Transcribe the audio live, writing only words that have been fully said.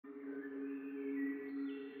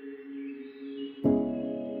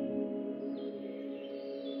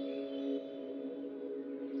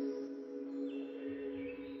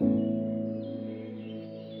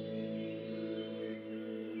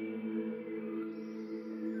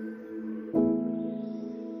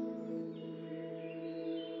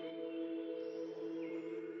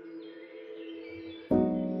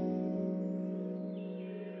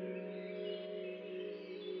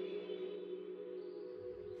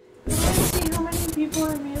people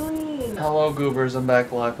are mailing? Hello, goobers. I'm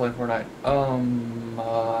back live playing Fortnite.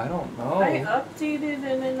 I don't know. I updated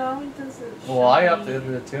and then now it doesn't show. Well, I updated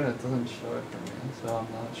it too and it doesn't show it for me, so I'm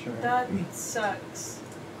not sure. That sucks.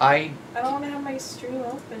 I don't want to have my stream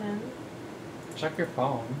open. Check your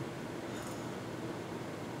phone.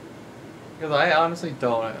 Because I honestly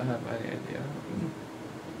don't have any idea.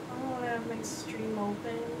 I don't want to have my stream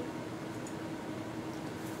open.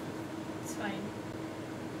 It's fine.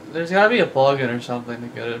 There's gotta be a plugin or something to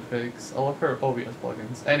get it fixed. I'll look for OBS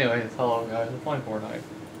plugins. Anyways, hello guys, I'm playing Fortnite.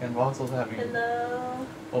 And Voxel's having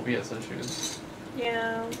OBS issues.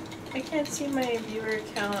 Yeah, I can't see my viewer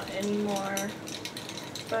count anymore.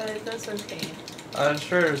 But that's okay. I'm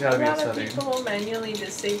sure there's gotta be a setting. A lot of people will manually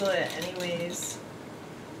disable it anyways.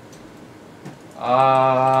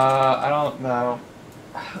 I don't know.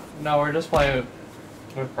 No, we're just playing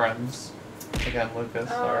with friends. Again, Lucas,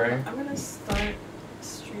 sorry. I'm gonna start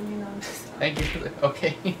streaming on TikTok. Thank you for the.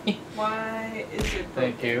 Okay. Why is it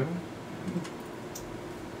broken? Thank you.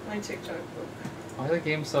 My TikTok broke. Why is the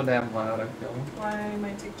game so damn loud, I feel? Why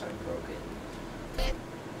my TikTok broken?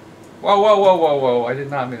 Whoa, whoa, whoa, whoa, whoa. I did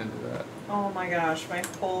not mean to do that. Oh my gosh, my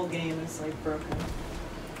whole game is like broken.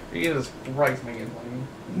 Jesus Christ, making money.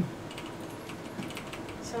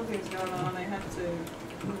 Something's going on, I have to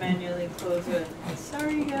manually close it.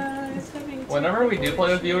 Sorry guys, whenever we do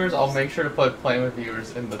play with viewers, I'll make sure to put playing with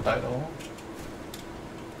viewers in the title.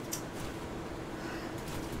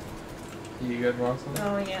 You good, Roxanne?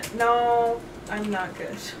 Oh yeah. No, I'm not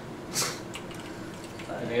good.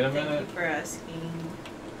 You need a minute? Thank you for asking.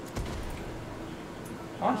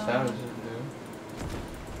 How much damage did it do?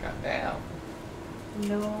 God damn.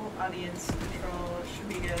 No audience control, should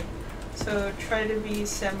be good. So try to be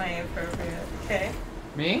semi-appropriate, okay?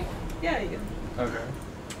 Me? Yeah, you. Okay.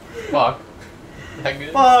 Fuck. That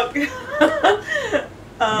good? Fuck.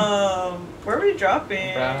 Where are we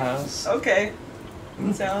dropping? Brown house. Okay.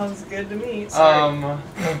 Sounds good to me. Sorry.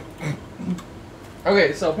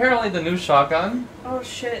 Okay, so apparently the new shotgun. Oh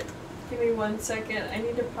shit. Give me 1 second. I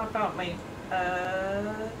need to pop out my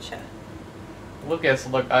chat. Lucas,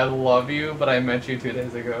 look, I love you, but I met you 2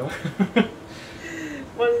 days ago.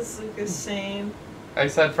 What is Lucas saying? I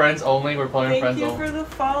said friends only, we're playing friends only. Thank you for the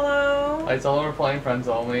follow. I told them we're playing friends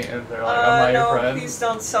only, and they're like, am I your friend? No, please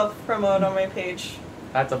don't self-promote on my page.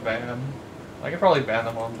 That's a ban. I could probably ban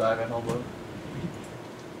them while I'm diving, hold up.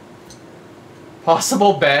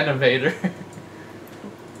 Possible ban evader.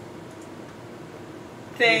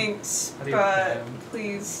 Thanks, but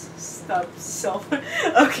please stop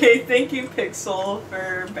Okay, thank you, Pixel,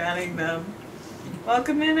 for banning them.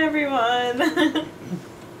 Welcome in, everyone.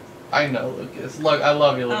 I know, Lucas. Look, I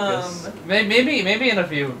love you, Lucas. Maybe in a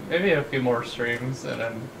few more streams, and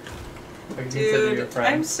then I can consider you a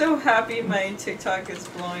friend. I'm so happy my TikTok is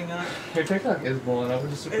blowing up. Your TikTok is blowing up,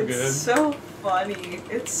 which is super good. It's so funny.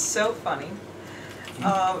 It's so funny.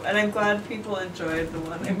 And I'm glad people enjoyed the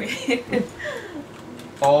one I made.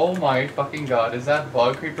 Oh my fucking god, is that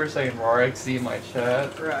Bug Creeper saying RXZ in my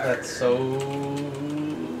chat? Rawr. That's so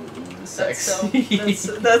sexy.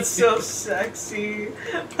 That's so sexy.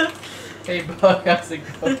 Hey Bug, how's it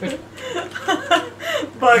going?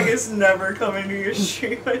 Bug is never coming to your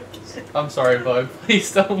stream again. I'm sorry, Bug.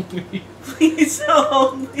 Please don't leave. Please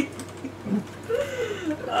don't leave.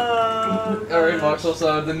 Alright, Voxel,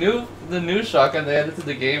 so the new shotgun they added to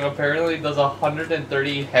the game apparently does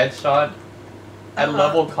 130 headshot at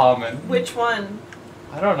level common. Which one?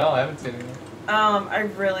 I don't know, I haven't seen it. I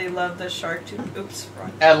really love the shark tooth. Oops,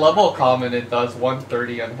 wrong. At level common it does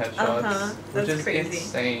 130 on headshots. That's which is crazy.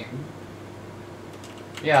 Insane.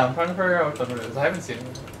 Yeah, I'm trying to figure out which one it is. I haven't seen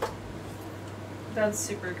it. That's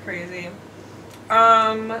super crazy.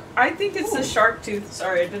 I think it's the shark tooth.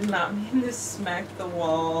 Sorry, I did not mean to smack the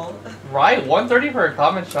wall. Right, 130 for a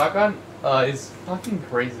common shotgun is fucking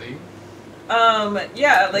crazy.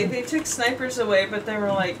 Yeah, like they took snipers away, but they were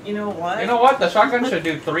like, you know what? You know what? The shotgun should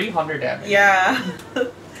do 300 damage. Yeah.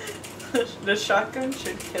 The shotgun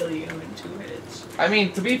should kill you in 2 hits. I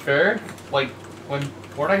mean, to be fair, like, when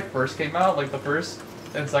Fortnite first came out, like the first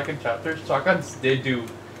and second chapters, shotguns did do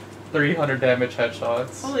 300 damage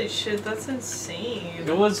headshots. Holy shit, that's insane.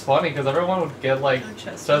 It was funny because everyone would get like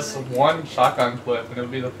just one shotgun clip and it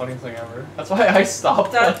would be the funniest thing ever. That's why I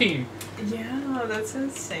stopped playing. Yeah, that's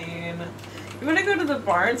insane. You wanna go to the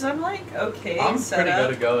barns? I'm like, okay, I'm pretty good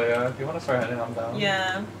to go, yeah. If you wanna start heading, I'm down.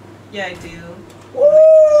 Yeah. Yeah, I do.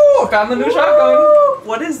 Ooh! Found the new shotgun!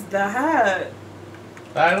 What is that?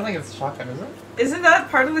 I don't think it's a shotgun, is it? Isn't that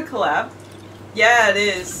part of the collab? Yeah, it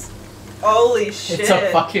is. Holy shit. It's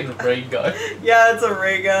a fucking ray gun. Yeah, it's a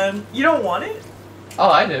ray gun. You don't want it?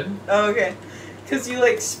 Oh, I did. Oh, okay. Because you,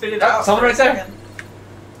 like, spit it out. Someone right there.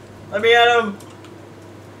 Let me at him.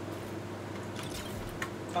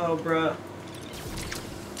 Oh, bruh.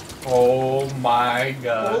 Oh my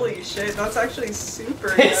god. Holy shit, that's actually super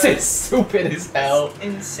good. This is stupid as hell. It's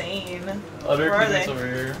insane. Other Where are teammates they? over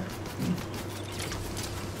here.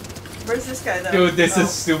 Where's this guy though? Dude, this is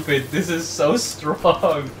stupid. This is so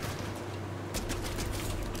strong.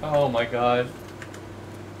 Oh my god.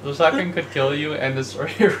 The shotgun could kill you and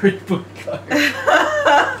destroy your reboot card.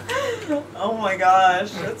 Oh my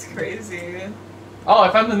gosh, that's crazy. Oh,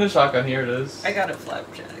 I found the new shotgun. Here it is. I got a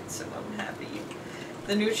flapjack, so I'm happy.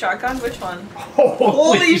 The new shotgun? Which one?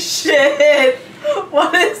 Holy shit!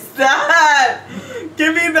 What is that?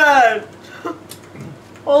 Give me that!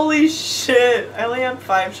 Holy shit! I only have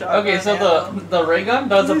 5 shotguns. Okay, so the ray gun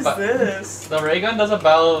does about. What is this? The ray gun does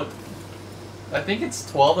about, I think it's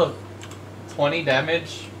 12 to 20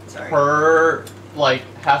 damage per like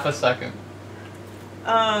half a second.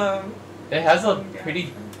 It has a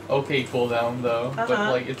pretty okay cooldown though, but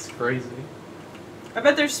like it's crazy. I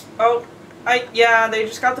bet there's yeah, they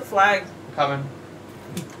just got the flag. Coming.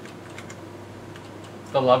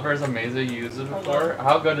 The lever is amazing. You used it before.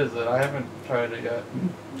 How good is it? I haven't tried it yet.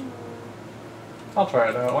 I'll try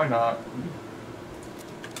it out. Why not?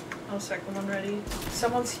 Oh, second one ready.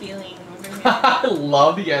 Someone's healing over here. I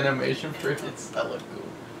love the animation for it. It's hella cool.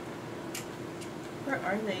 Where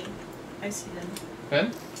are they? I see them.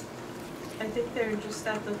 Ben? I think they're just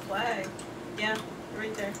at the flag. Yeah,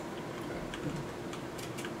 right there.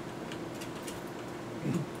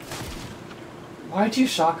 Why'd you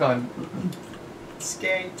shotgun?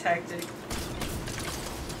 Scary tactic.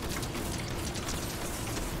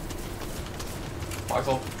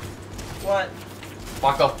 Voxel. What?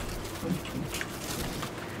 Voxel.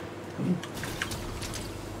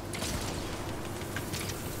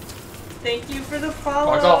 Thank you for the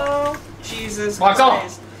follow. Voxel. Jesus Voxel.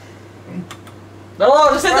 Christ. No,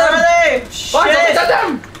 just hit them! Where are they? Voxel, Shit. just hit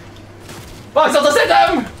them! Voxel, just hit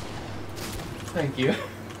them! Thank you.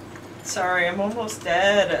 Sorry, I'm almost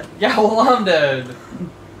dead. Yeah, well, I'm dead.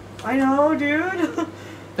 I know, dude.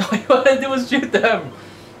 All you wanted to do was shoot them.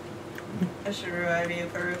 I should revive you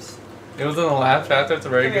first. It was in the last chapter. It's a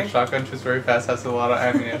very Okay. good shotgun. Shoots very fast. Has a lot of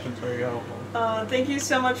ammunition. It's very helpful. Thank you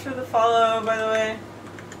so much for the follow, by the way.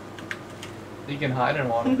 You can hide in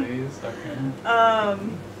one of these. Okay.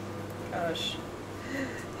 Gosh.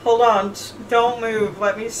 Hold on. Don't move.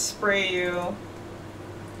 Let me spray you.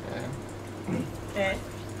 Okay. Okay.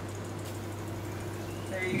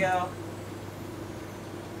 There you go.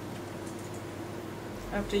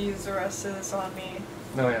 I have to use the rest of this on me.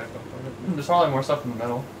 No, yeah, go for it. There's probably more stuff in the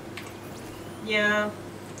middle. Yeah.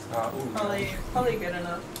 Ooh, Probably good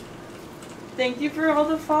enough. Thank you for all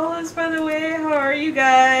the follows, by the way. How are you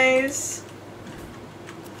guys?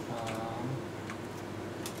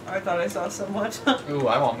 I thought I saw someone. Ooh,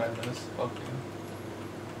 I want this. Fuck you.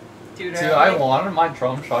 Dude, Dude, I wanted my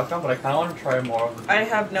drum shotgun, but I kind of want to try more of the I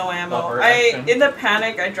have no ammo. lever action. In the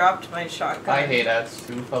panic, I dropped my shotgun. I hate ads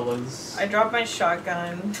too, fellas. I dropped my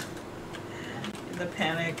shotgun in the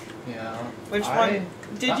panic. Yeah. Which one?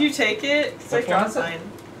 Did you take it? Because I Which one dropped is it? mine.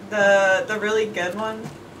 The really good one.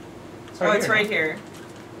 It's It's right here.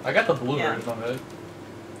 I got the blue Yeah. version of it.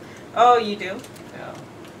 Oh, you do? Yeah.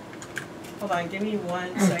 Hold on, give me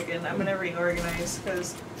 1 second. I'm gonna reorganize,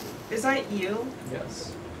 because... Is that you?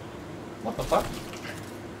 Yes. What the fuck?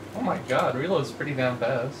 Oh my god, reload's pretty damn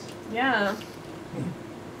fast. Yeah.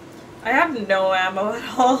 I have no ammo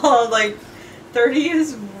at all. Like, 30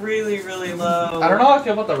 is really, really low. I don't know how I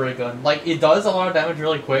feel about the ray gun. Like, it does a lot of damage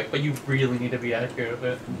really quick, but you really need to be accurate with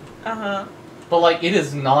it. Uh-huh. But like, it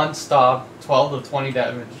is non-stop 12 to 20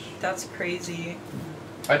 damage. That's crazy.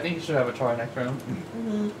 I think you should have a try next round.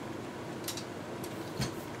 Mm-hmm.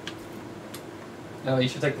 No, you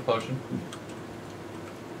should take the potion.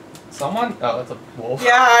 Someone? Oh, that's a wolf.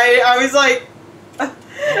 Yeah, I was like... Like,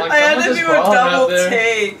 I had to someone just do a crawling out double there.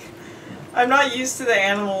 take. I'm not used to the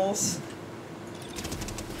animals.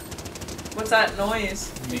 What's that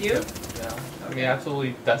noise? You? Yeah. I mean,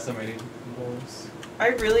 absolutely decimating wolves. I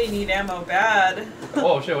really need ammo bad.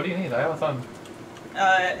 Oh shit, what do you need? I have a ton.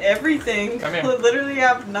 Everything. Come here. I literally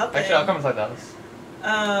have nothing. Actually, I'll come inside the house.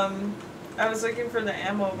 I was looking for the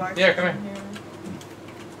ammo box. Yeah, come here.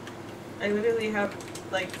 I literally have,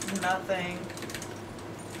 like, nothing.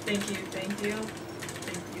 Thank you, thank you.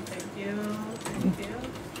 Thank you, thank you, thank you.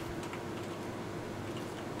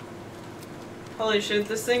 Holy shit,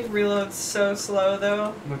 this thing reloads so slow,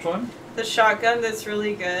 though. Which one? The shotgun that's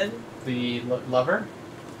really good. The lever?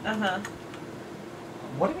 Uh-huh.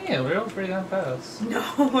 What do you mean? It reloads pretty damn fast. No,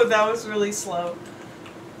 that was really slow.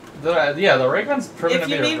 Yeah, the ray gun's proven If to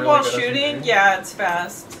be you a need really while good shooting, SMG. yeah, it's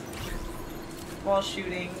fast. While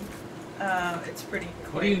shooting. It's pretty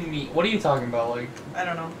quick. What do you mean? What are you talking about? Like, I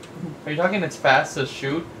don't know. are you talking it's fast to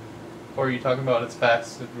shoot, or are you talking about it's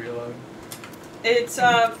fast to reload? It's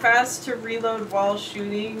fast to reload while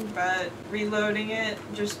shooting, but reloading it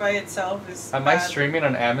just by itself is Am bad. I streaming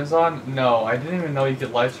on Amazon? No, I didn't even know you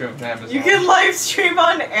could live stream on Amazon. You can live stream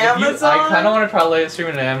on Amazon? I kind of want to try live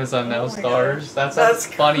streaming on Amazon now, stars. That's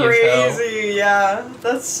funny as hell. Crazy, yeah.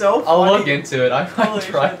 That's so funny. I'll look into it. I might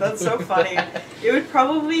try. Shit, that's so funny. It would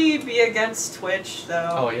probably be against Twitch, though.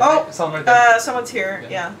 Oh, yeah. Oh, someone right there. Someone's here,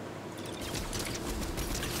 yeah.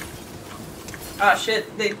 Ah,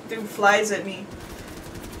 shit, they threw flies at me.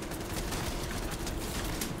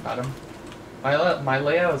 Got him. My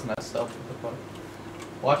layout is messed up. What the fuck?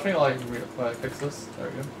 Watch me while I fix this. There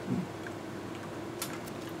we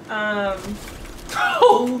go.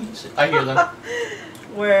 Holy shit. I hear them.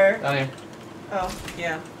 Where? Down here. Oh,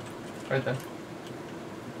 yeah. Right there.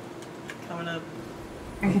 Coming up.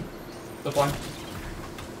 The one.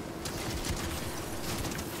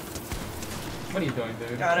 What are you doing,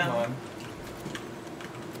 dude? Got him. Come on.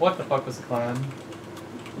 What the fuck was the plan?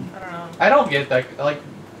 I don't know. I don't get that. Like,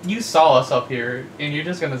 you saw us up here, and you're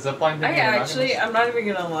just gonna zipline. I'm not even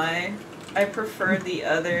gonna lie. I prefer the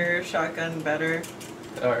other shotgun better.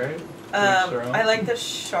 Alright. I like the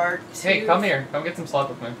shark too. Hey, come here. Come get some slot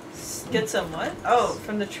with me. Get some what? Oh,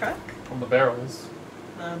 from the truck? From the barrels.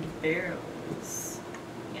 Barrels.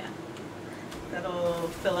 Yeah. That'll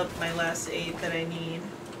fill up my last 8 that I need.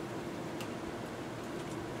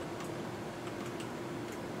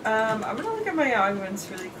 I'm gonna look at my augments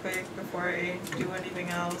really quick before I do anything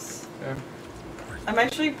else. Okay. I'm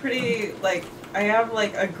actually pretty, like, I have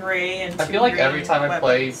like a gray and 2 I feel like every green time I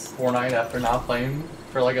play weapons. Fortnite after not playing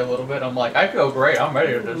for like a little bit, I'm like, I feel great. I'm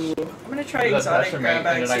ready to just I'm gonna try do that exotic measurement, grab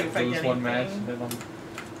bag, and see then if I I lose get one match, anything. and then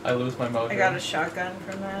I lose my mojo. I got a shotgun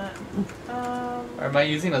from that. Or am I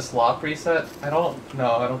using a slot preset? I don't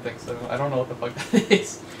think so. I don't know what the fuck that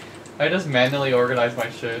is. I just manually organize my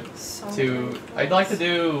shit I'd like to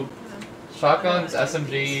do shotguns,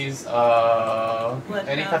 SMGs,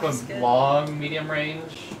 any type of long, medium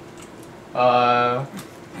range,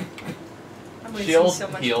 shield, so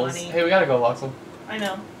much heals. money. Hey, we gotta go, Voxel. I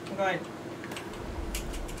know. I'm going.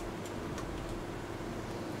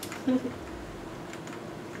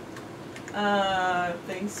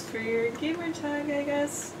 Thanks for your gamer tag, I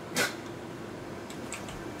guess.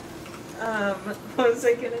 What was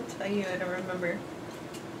I gonna tell you? I don't remember.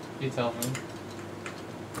 You tell me.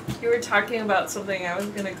 You were talking about something I was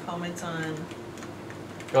gonna comment on.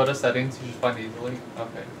 Go to settings, you should find it easily.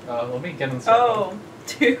 Okay, let me get in the Oh,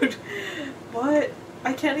 dude. What?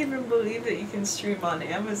 I can't even believe that you can stream on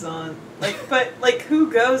Amazon. But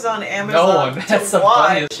who goes on Amazon no one. That's to the watch?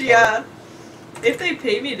 funniest part. Yeah. If they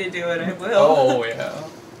pay me to do it, I will. Oh, yeah.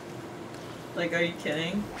 Like, are you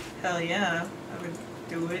kidding? Hell yeah, I would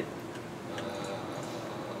do it.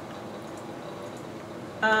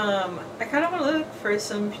 I kind of want to look for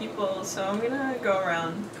some people, so I'm gonna go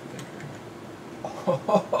around.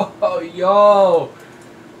 Oh, yo!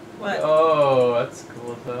 What? Oh, that's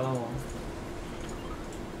cool as hell.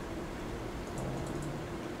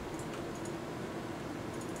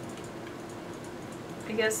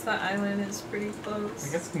 I guess the island is pretty close.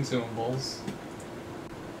 I guess consumables.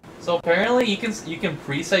 So apparently you can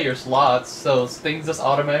preset your slots, so things just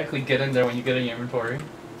automatically get in there when you get in your inventory.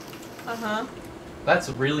 Uh-huh. That's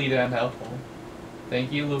really damn helpful.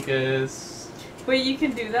 Thank you, Lucas. Wait, you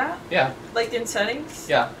can do that? Yeah. Like in settings?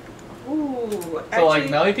 Yeah. Ooh. So actually, like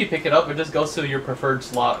now if you pick it up, it just goes to your preferred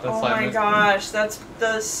slot. That's oh my gosh, that's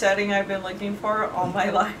the setting I've been looking for all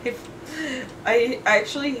my life. I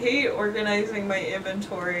actually hate organizing my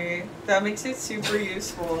inventory. That makes it super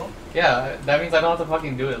useful. Yeah, that means I don't have to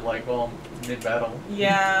fucking do it like mid-battle.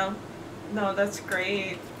 Yeah. No, that's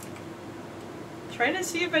great. Trying to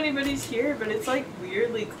see if anybody's here, but it's like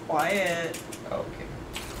weirdly quiet. Okay.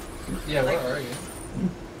 Yeah, Like, where are you?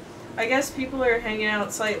 I guess people are hanging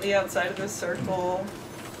out slightly outside of the circle.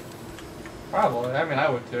 Probably. I mean, I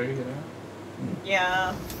would too, you know.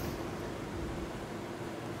 Yeah.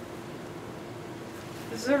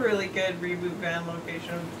 This is a really good reboot van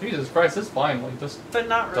location. Jesus Christ, this fine like just But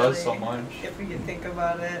not really. does so much. If we can think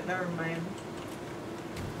about it. Never mind.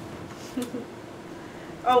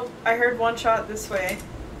 Oh, I heard one shot this way.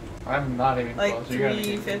 I'm not even Like close. You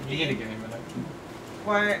need to 350. give me a minute.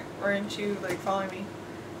 Why aren't you like following me?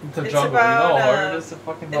 The It's jungle, about, you know how hard it is to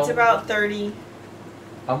fucking It's follow about me? 30.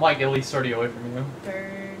 I'm like at least 30 away from you.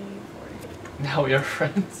 30, 40. Now we are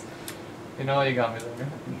friends. You know, you got me there.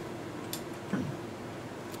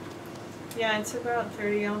 Yeah, it's about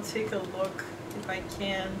 30. I'll take a look if I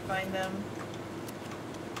can find them.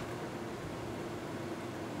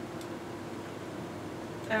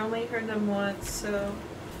 I only heard them once, so...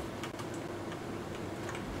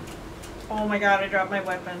 Oh my god, I dropped my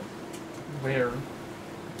weapon. Where?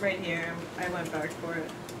 Right here. I went back for it.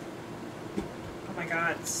 Oh my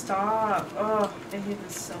god, stop! Oh, I hate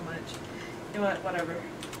this so much. You know what? Whatever.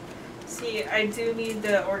 See, I do need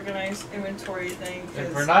the organized inventory thing.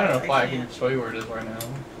 If we're not in a fight, I can show you where it is right now.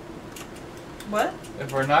 What?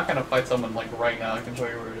 If we're not gonna fight someone like right now, I can show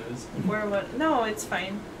you where it is. Where what? No, it's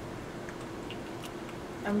fine.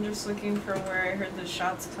 I'm just looking for where I heard the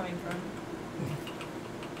shots coming from.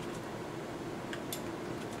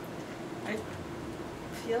 I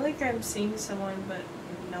feel like I'm seeing someone, but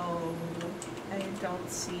no, I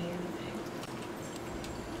don't see anything.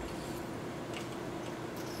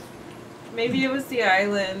 Maybe it was the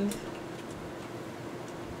island.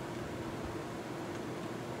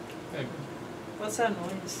 Maybe. What's that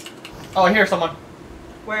noise? Oh, I hear someone.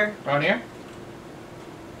 Where? Around here?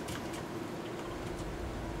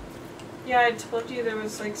 Yeah, I told you there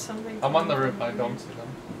was like something. I'm on the roof, I don't see them.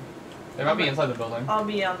 They might be inside the building. I'll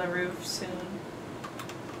be on the roof soon.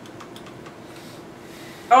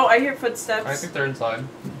 Oh, I hear footsteps. I think they're inside.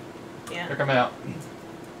 Yeah. They're coming out.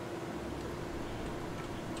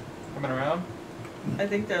 Coming around? I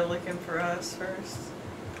think they're looking for us first.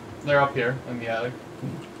 They're up here in the attic.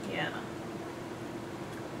 Yeah.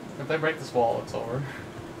 If they break this wall, it's over.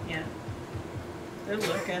 Yeah. They're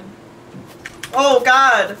looking. Oh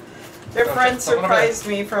god! Their friend surprised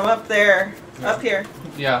me from up there. Yeah. Up here.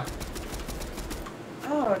 Yeah.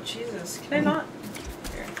 Oh, Jesus. Can I not?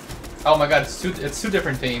 Here. Oh my god, it's two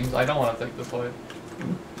different teams. I don't want to take this way.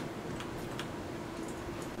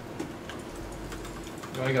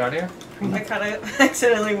 You want to get out of here? I kind of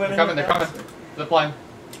accidentally went in. They're coming. Zip line.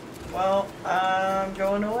 Well, I'm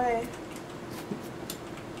going away.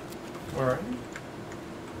 Where are you?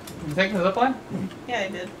 You taking the zip line? Yeah, I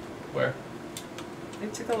did. Where?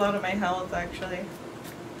 It took a lot of my health, actually.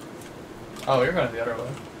 Oh, you're going the other way.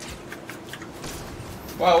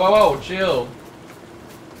 Whoa, whoa, whoa, chill.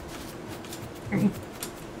 You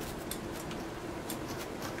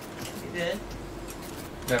did?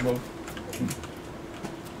 Yeah, move.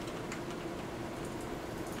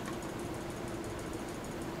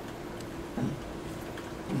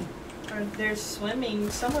 Or they're swimming.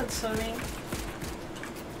 Someone's swimming.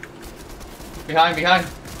 Behind.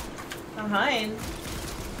 Behind?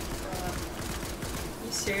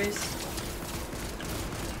 You serious?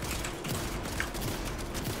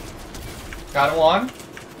 Got one.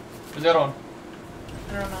 Where's the other one?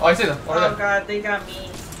 I don't know. Oh, I see them. Over there. Oh god, they got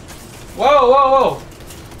me. Whoa, whoa, whoa!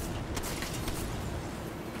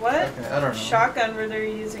 What? Okay, I don't know. Shotgun were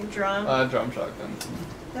they using drum? Drum shotgun.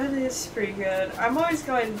 That is pretty good. I'm always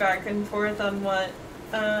going back and forth on what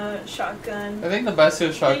shotgun. I think the best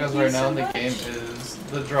two shotguns right now in the game is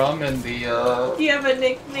the drum and the Do you have a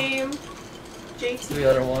nickname? JT? the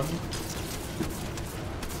other one.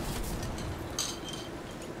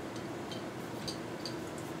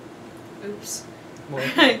 Oops. What?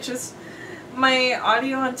 I just... My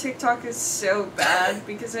audio on TikTok is so bad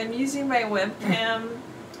because I'm using my webcam,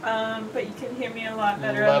 but you can hear me a lot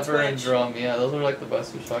better on Twitch. Lever and drum, yeah, those are like the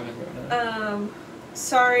best two shotguns right now.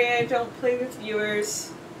 Sorry, I don't play with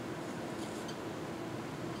viewers.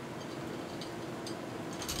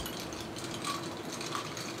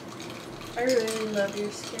 I really love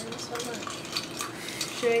your skin so much.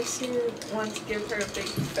 She makes you want to give her a big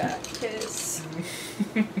fat kiss.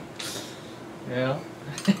 Yeah.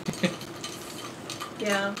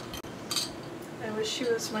 Yeah. I wish she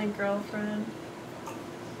was my girlfriend.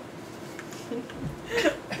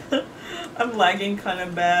 I'm lagging kind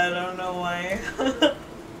of bad, I don't know why.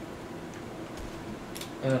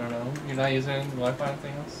 I don't know. You're not using Wi-Fi or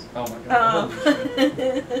anything else? Oh my god.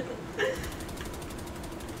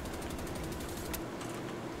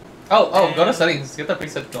 Oh, go to settings. Get that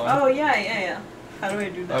preset going. Oh, yeah. How do I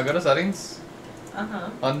do that? Go to settings. Uh-huh.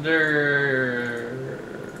 Under...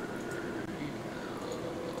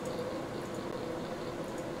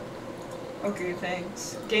 Okay,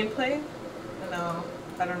 thanks. Gameplay? No,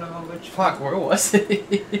 I don't know which. Fuck, where was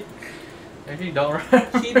it? Maybe you don't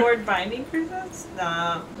remember. Keyboard binding presets?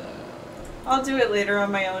 Nah. I'll do it later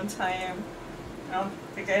on my own time. I don't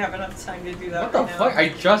think I have enough time to do that What the fuck? I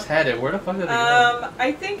just had it. Where the fuck did it go?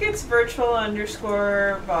 I think it's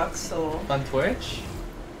virtual_voxel. On Twitch?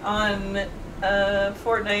 On,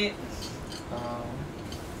 Fortnite.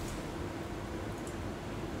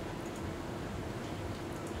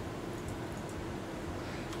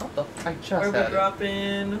 What the fuck? I just Where had we it.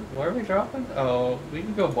 dropping? Where are we dropping? Oh, we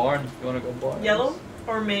can go barn if you want to go barn. Yellow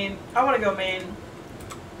or main? I want to go main.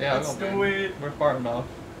 Yeah, Let's I'll go do main. it. We're far enough.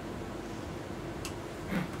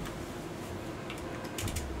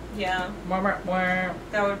 Yeah.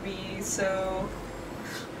 That would be so...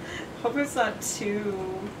 Hope it's not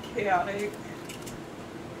too chaotic.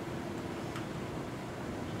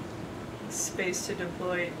 Space to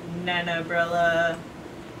deploy Nanabrella.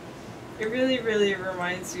 It really, really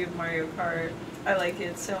reminds me of Mario Kart. I like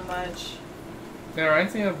it so much. Yeah, it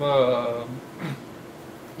reminds me of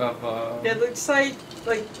It looks like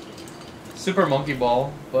Super Monkey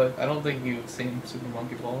Ball, but I don't think you've seen Super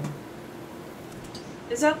Monkey Ball.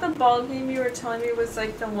 Is that the ball game you were telling me was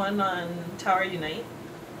like the one on Tower Unite?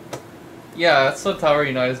 Yeah, that's what Tower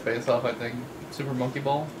Unite is based off, I think. Super Monkey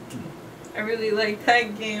Ball. I really like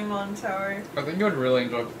that game on Tower. I think you would really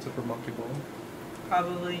enjoy Super Monkey Ball.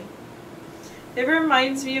 Probably. It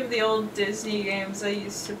reminds me of the old Disney games I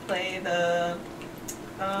used to play, the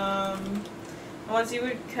ones you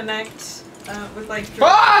would connect with like...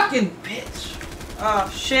 Fucking bitch! Oh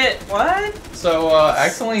shit, what? So,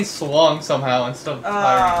 accidentally swung somehow instead of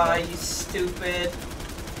firing. You stupid.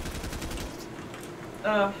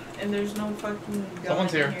 Ugh, and there's no fucking gun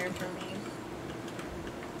in here for me.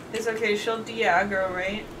 It's okay, she'll de-aggro,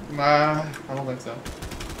 right? I don't think so.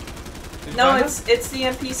 No, it's the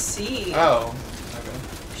NPC. Oh, okay.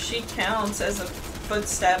 She counts as a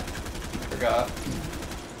footstep. Forgot.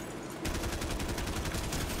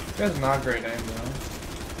 She has not great aim though.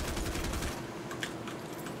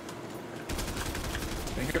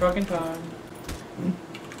 Take your fucking time.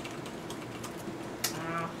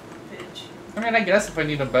 Oh, bitch. I mean, I guess if I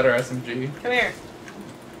need a better SMG. Come here.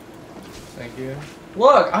 Thank you.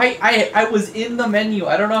 Look, I was in the menu.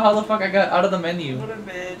 I don't know how the fuck I got out of the menu. What a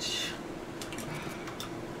bitch.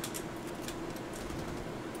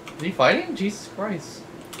 Are you fighting? Jesus Christ.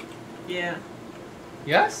 Yeah.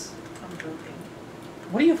 Yes? I'm joking.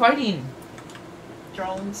 What are you fighting?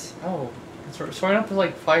 Drones. Oh. So I don't have to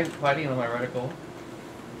like fighting on my reticle.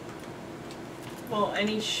 Well,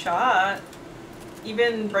 any shot,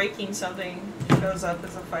 even breaking something, shows up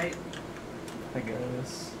as a fight. I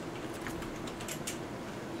guess.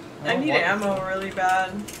 I need ammo really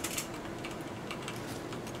bad.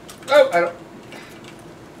 Oh, I don't.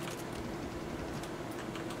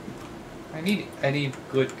 I need any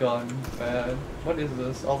good gun bad. What is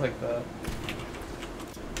this? I'll take that.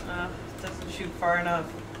 Doesn't shoot far enough.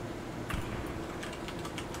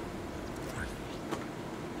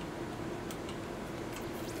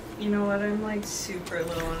 You know what? I'm like super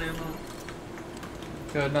low on ammo.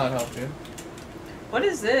 Could not help you. What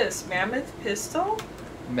is this? Mammoth pistol?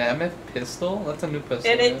 Mammoth pistol? That's a new pistol.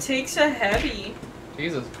 And it takes a heavy.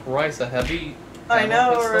 Jesus Christ, a heavy. I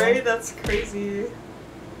know, pistol? right? That's crazy.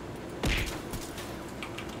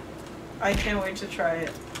 I can't wait to try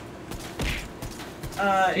it.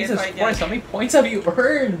 Jesus if I Christ, how many points have you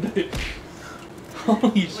earned?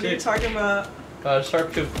 Holy shit. What are you talking about?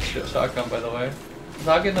 Sharp tooth shotgun, by the way. I'm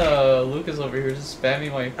talking Lucas over here, just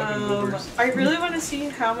spamming my fucking boobers. I really want to see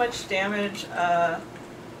how much damage,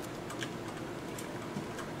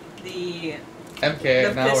 the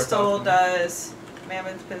pistol does.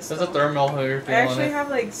 Mammoth pistol. There's a thermal here. I actually have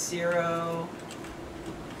like 0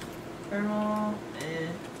 thermal.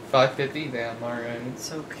 550? Damn, alright.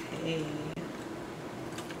 It's okay.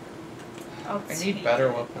 I need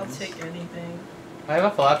better weapons. I'll take anything. I have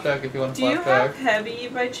a flapjack if you want a flapjack. Do you have heavy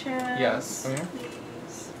by chance? Yes. Come here.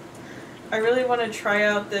 Please. I really want to try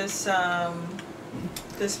out this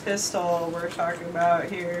this pistol we're talking about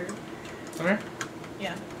here. Come here.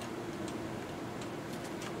 Yeah.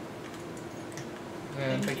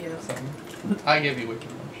 Yeah, Thank you. Something. I gave you way too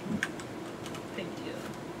much. Thank you.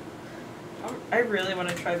 I really want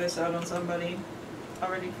to try this out on somebody.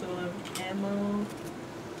 Already full of ammo.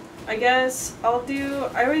 I guess I'll do.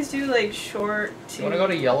 I always do like short to. You want to go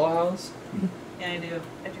to Yellow House? Yeah, I do.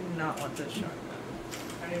 I do not want this shotgun.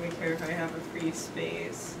 I don't even care if I have a free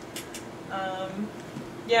space.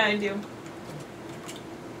 Yeah, I do.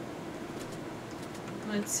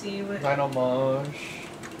 Let's see what.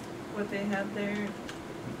 What they have there.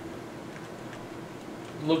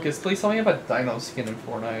 Lucas, please tell me about Dino skin in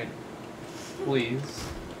Fortnite. Please.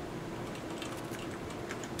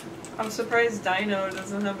 I'm surprised Dino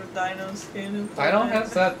doesn't have a Dino skin in Fortnite. Dino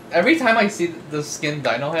has that. Every time I see the skin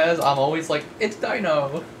Dino has, I'm always like, it's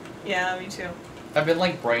Dino. Yeah, me too. I've been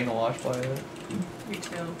like brainwashed by it. Me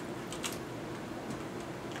too.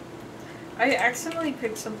 I accidentally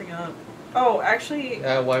picked something up. Oh, actually,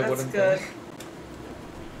 yeah, why that's wouldn't good. they?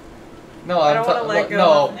 No, I don't want to let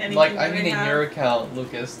go of anything like I that mean in have. your account,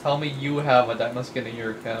 Lucas. Tell me you have a Dino skin in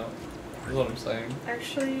your account. Is what I'm saying.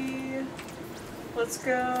 Actually, let's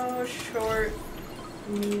go short,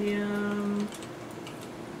 medium,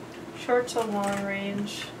 short to long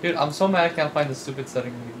range. Dude, I'm so mad I can't find the stupid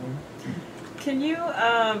setting anymore. Can you,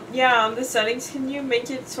 yeah, on the settings, can you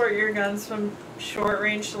make it sort your guns from short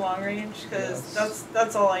range to long range? Because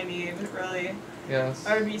that's all I need, really. Yes.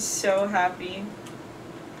 I would be so happy.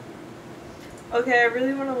 Okay, I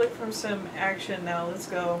really want to look for some action now. Let's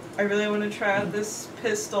go. I really want to try out this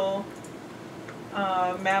pistol,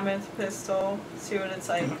 mammoth pistol. See what it's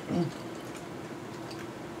like.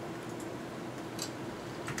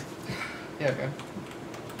 Yeah, okay.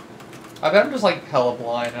 I bet I'm just like hella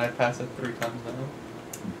blind and I passed it 3 times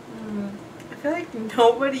now. I feel like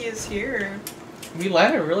nobody is here. We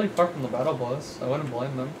landed really far from the battle bus. I wouldn't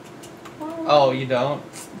blame them. Oh, you don't?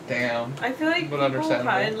 Damn. I feel like people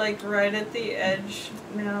hide like right at the edge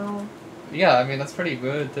now. Yeah, I mean that's pretty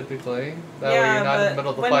good typically. That way you're not in the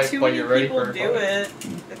middle of the fight, but you're ready for a fight. When too many people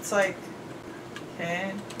do it, it's like,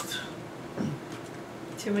 okay.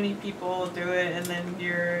 Too many people do it, and then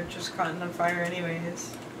you're just caught in the fire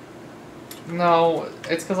anyways. No,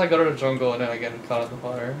 it's because I go to the jungle and then I get caught in the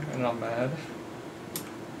fire, and I'm mad.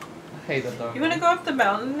 I hate that though. You want to go up the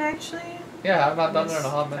mountain actually? Yeah, I've not done it in a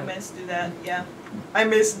hot minute. I miss do that. Yeah, I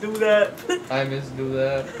miss do that. I miss do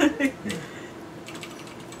that.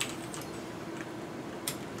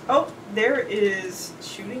 Oh, there is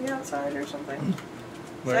shooting outside or something.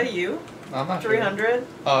 Where? Is that you? I'm not 300? Sure.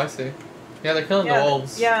 Oh, I see. Yeah, they're killing the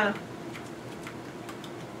wolves. Yeah.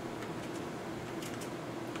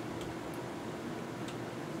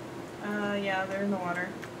 Yeah, they're in the water.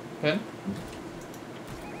 Pin?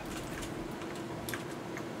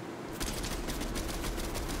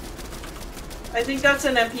 I think that's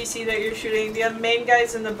an NPC that you're shooting. The main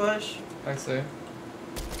guy's in the bush. I see.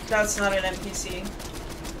 That's not an NPC.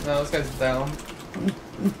 No, this guy's down.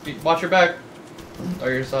 Watch your back. Or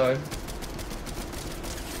your side.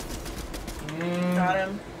 Got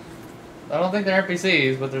him. I don't think they're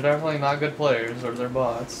NPCs, but they're definitely not good players, or they're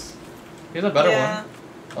bots. Here's a better one.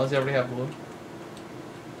 Unless you already have blue.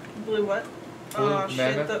 Blue what? Blue oh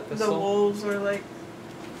shit, the wolves are like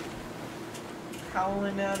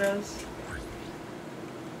howling at us.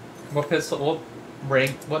 What pistol? What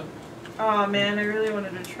rank? What? Oh man, I really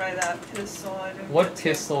wanted to try that pistol. I didn't. What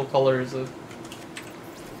pistol color is it?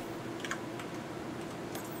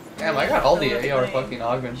 Damn, I got all the AR fucking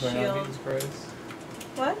augments right now. Jesus Christ.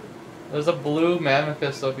 What? There's a blue mammoth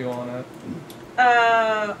pistol if you want it.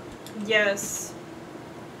 Yes.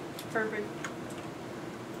 Perfect.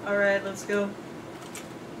 Alright, let's go.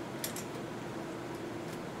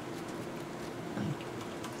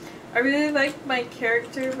 I really like my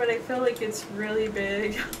character, but I feel like it's really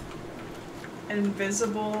big and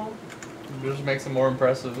visible. It just makes it more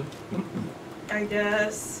impressive. I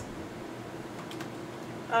guess.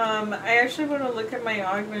 I actually want to look at my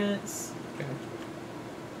augments. Okay.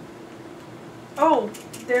 Oh,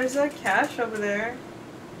 there's a cache over there.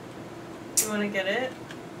 You want to get it?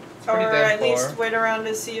 Or at least wait around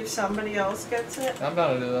to see if somebody else gets it? I'm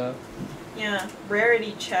down to do that. Yeah,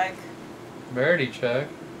 rarity check. Rarity check?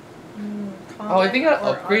 Oh, I think it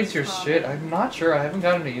upgrades your shit. I'm not sure. I haven't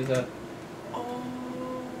gotten to use that.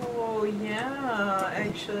 Oh, yeah,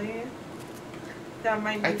 actually. That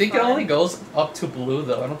might be I think fun. it only goes up to blue,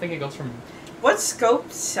 though. I don't think it goes from... What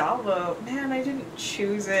scope salvo? Man, I didn't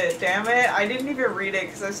choose it. Damn it. I didn't even read it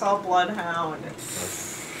because I saw Bloodhound.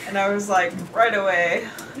 And I was like, right away.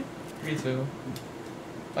 Me too.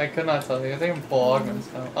 I could not tell you. I think I'm full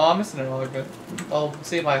augments now. Oh, I'm missing an augment. I'll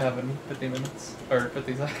see if I have it in 50 minutes. Or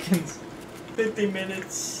 50 seconds. 50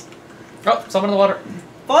 minutes. Oh, someone in the water.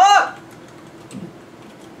 Fuck!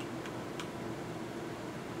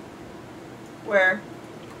 Where?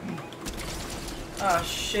 Oh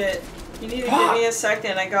shit. You need to give me a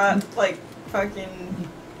second. I got like fucking...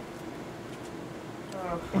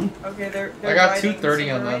 Oh. Okay, they're I got 230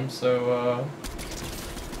 on them, so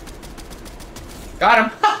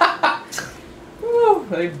got him! Woo!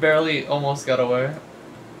 They barely almost got away.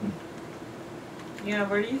 Yeah,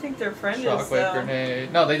 where do you think their friend is, Shockwave though?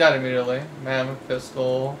 grenade. No, they died immediately. Mammoth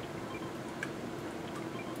pistol.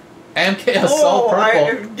 MK assault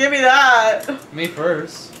purple. Give me that! Me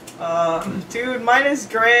first. Dude, mine is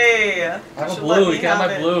gray. I have a blue, you can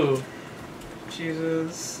have my blue.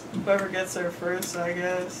 Jesus. Whoever gets there first, I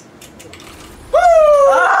guess. Woo!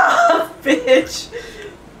 Ah, bitch!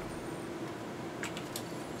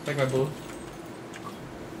 Take my blue.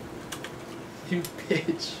 You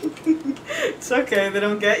bitch. It's okay, they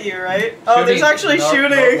don't get you, right? Oh, there's actually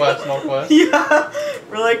shooting! Northwest. Yeah!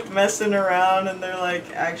 We're like messing around and they're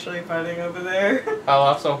like actually fighting over there. I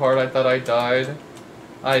laughed so hard I thought I died.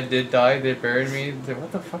 I did die, they buried me.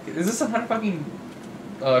 What the fuck? Is this some kind of fucking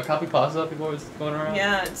copy pasta people was going around?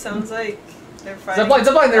 Yeah, it sounds like they're fighting.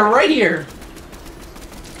 Zipline, they're right here!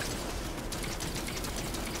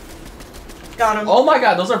 Got him. Oh my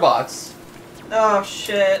god, those are bots. Oh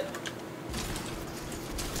shit.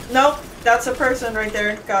 Nope, that's a person right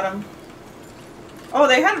there. Got him. Oh,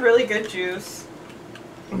 they had really good juice.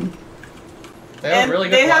 They have really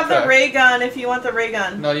good They have the track. ray gun if you want the ray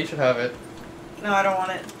gun. No, you should have it. No, I don't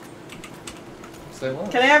want it. Say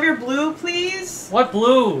what? Can I have your blue, please? What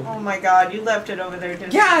blue? Oh my god, you left it over there,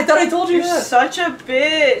 didn't you? Yeah, I thought I told you You're that. such a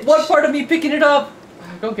bitch. What part of me picking it up?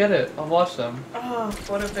 Go get it. I'll watch them. Oh,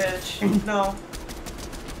 what a bitch. No.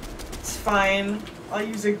 It's fine. I'll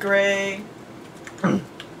use a gray. I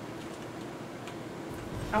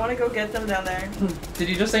want to go get them down there. Did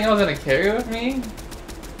you just think I was gonna carry it with me?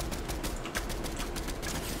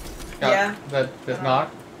 Yeah. That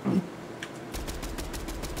knock.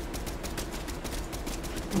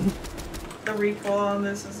 The recoil on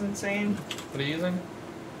this is insane. What are you using?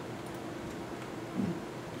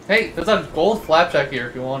 Hey, there's a gold flapjack here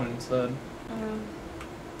if you want it instead.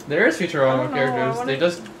 There is Futurama characters. They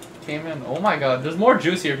just came in. Oh my god, there's more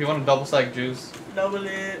juice here if you want a double stack juice. Double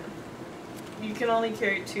it. You can only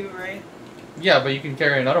carry 2, right? Yeah, but you can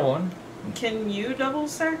carry another one. Can you double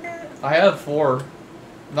stack it? I have 4.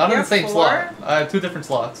 Not You in the have same 4? slot. I have 2 different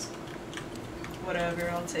slots. Whatever,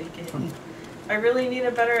 I'll take it. I really need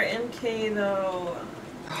a better MK though.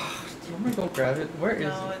 Do you want me to go grab it? Where is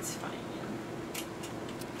No, it? it's fine.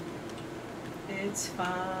 It's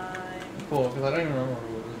fine. Cool, because I don't even remember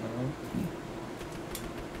what it is now.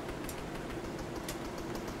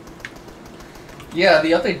 Yeah,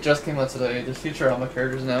 the update just came out today. There's Futurama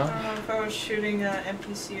characters now. I don't know if I was shooting an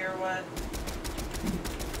NPC or what.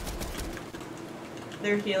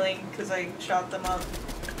 They're healing because I shot them up.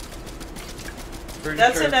 Pretty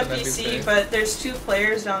That's sure an it's NPC, but there's 2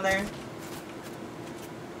 players down there.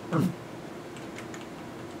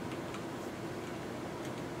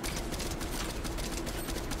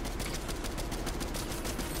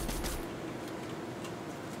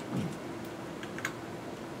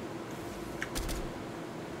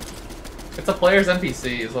 It's a player's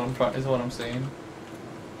NPC is what I'm saying.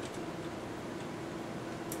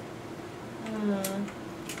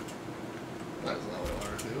 That is not what I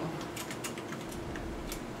wanted to do.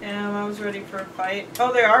 Damn, I was ready for a fight.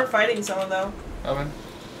 Oh, they are fighting someone though. Oven.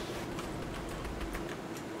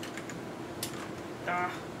 Ah,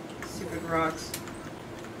 stupid rocks.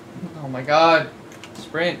 Oh my god.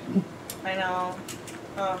 Sprint. I know.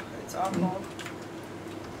 Oh, it's awful.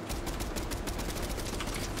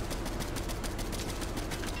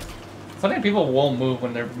 Funny people won't move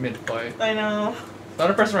when they're mid-fight. I know.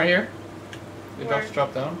 Another person right here. They Where?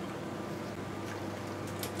 drop down.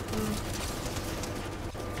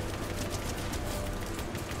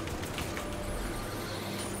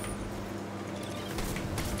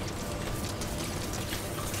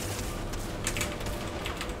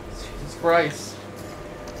 Jesus Christ.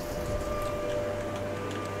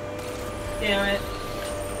 Damn it.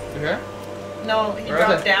 You here? No, he Where are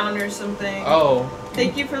dropped they? down or something. Oh.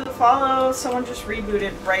 Thank you for the follow. Someone just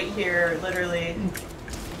rebooted right here, literally.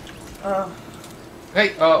 Oh.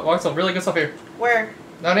 Hey, watch some really good stuff here. Where?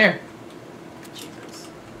 Down here. Jesus.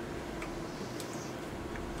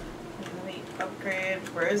 Let me upgrade.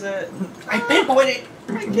 Where is it? I pinpointed.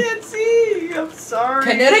 I can't see. I'm sorry.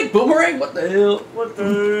 Kinetic boomerang. What the hell? What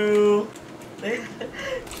the hell?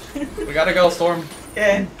 We gotta go, Storm.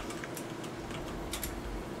 Okay.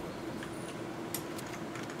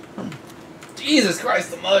 Jesus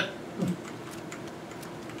Christ, the mud.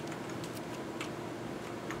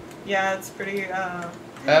 Yeah, it's pretty, I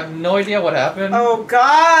have no idea what happened. Oh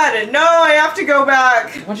god! No, I have to go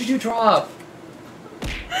back! What did you drop?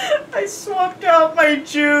 I swapped out my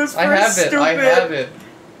juice for I have stupid... it. I have it.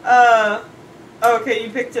 Okay,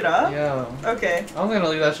 you picked it up? Yeah. Okay. I was gonna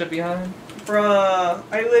leave that shit behind. Bruh.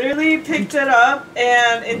 I literally picked it up,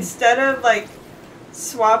 and instead of, like,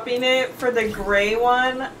 swapping it for the gray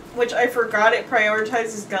one, which I forgot it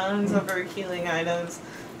prioritizes guns over healing items,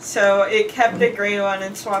 so it kept the gray one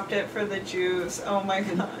and swapped it for the juice. Oh my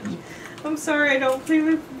gosh. I'm sorry I don't play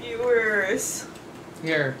with viewers.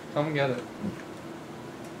 Here, come get it.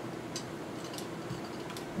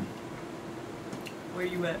 Where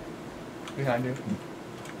you at? Behind you.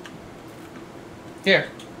 Here.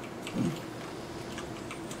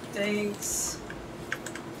 Thanks.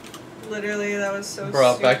 Literally, that was so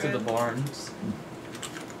Bro, stupid. back to the barns.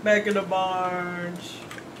 Back in the barge.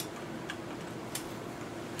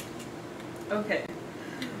 Okay.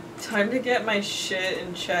 Time to get my shit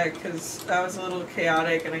in check, because that was a little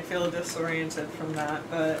chaotic and I feel disoriented from that,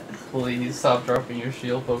 but... Please stop dropping your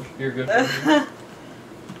shield potion. You're good for me.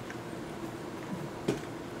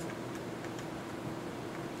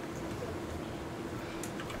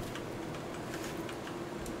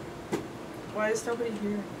 Why is nobody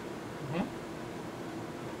here? Hmm?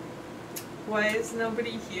 Why is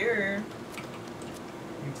nobody here?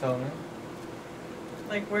 You tell me.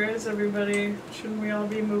 Like, where is everybody? Shouldn't we all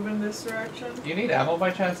be moving this direction? Do you need ammo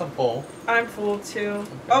by chance? I'm full. I'm full too. Okay.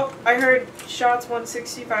 Oh, I heard shots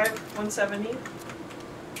 165, 170.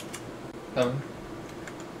 7.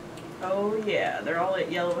 Oh yeah, they're all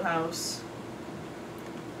at Yellow House.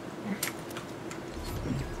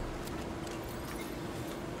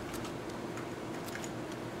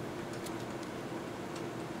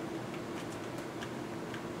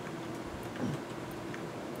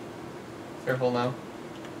 Careful now.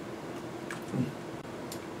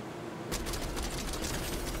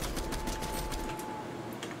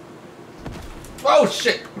 Oh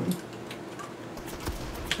shit!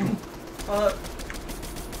 Oh!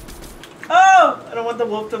 I don't want the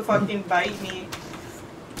wolf to fucking bite me.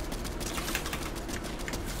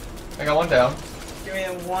 I got one down. Give me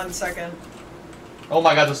 1 second. Oh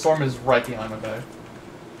my god, the storm is right behind my back.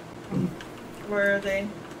 Where are they?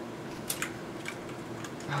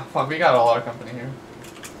 Oh, fuck, we got a lot of company here.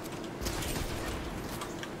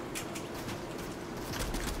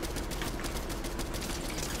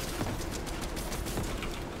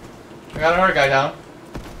 We got another guy down.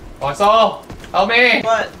 Oh, I saw! Help me!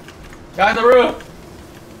 What? Guy on the roof!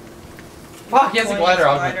 Fuck, he has a glider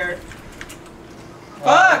on me.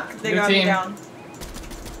 Fuck! They New got team. me down.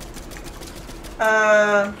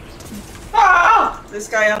 This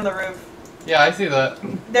guy on the roof. Yeah, I see that.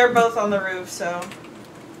 They're both on the roof, so.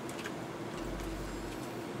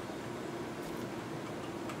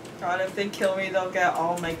 God, if they kill me, they'll get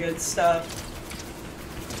all my good stuff.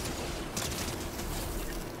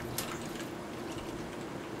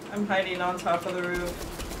 I'm hiding on top of the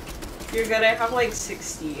roof. You're good, I have like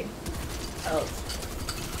 60 health.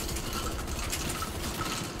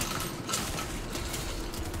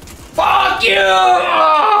 Fuck you!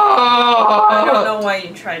 I don't know why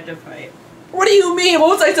you tried to fight. What do you mean? What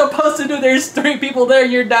was I supposed to do? There's 3 people there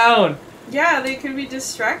and you're down. Yeah, they could be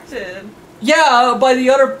distracted. Yeah, by the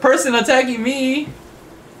other person attacking me.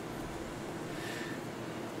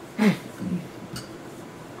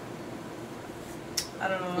 I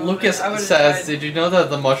don't know. Lucas says, did you know that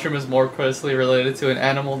the mushroom is more closely related to an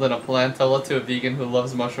animal than a plant? Tell it to a vegan who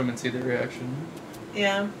loves mushroom and see the reaction.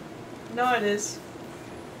 Yeah. No, it is.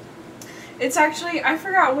 It's actually, I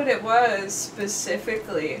forgot what it was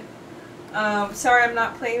specifically. Sorry, I'm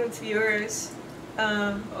not playing with viewers.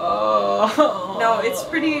 No, it's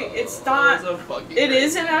pretty, it's not, it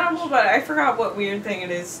is an animal, but I forgot what weird thing it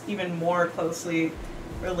is even more closely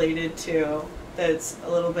related to that's a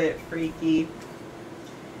little bit freaky.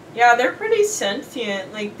 Yeah, they're pretty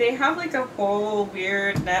sentient. Like, they have like a whole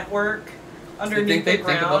weird network underneath the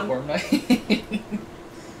ground. Think about Fortnite?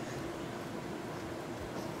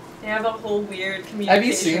 They have a whole weird communication Have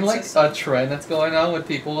you seen like system. a trend that's going on with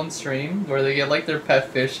people on stream where they get like their pet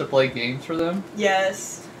fish to play games for them?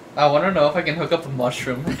 Yes. I want to know if I can hook up a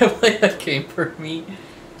mushroom and play that game for me.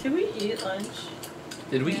 Did we eat lunch?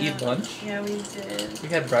 Did we eat lunch? Yeah, we did. We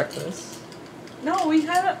had breakfast. No, we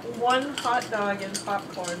had 1 hot dog and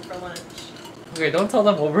popcorn for lunch. Okay, don't tell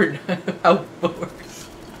them what we're how we're.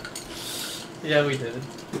 Yeah, we did.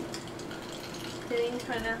 Getting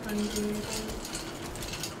kind of hungry.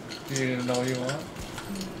 Do you know what you want?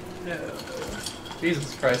 No.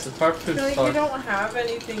 Jesus Christ, it's hard to I feel like talk. we don't have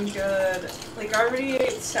anything good. Like, I already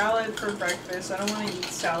ate salad for breakfast. I don't want to eat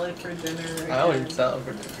salad for dinner again. I'll eat salad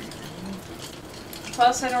for dinner.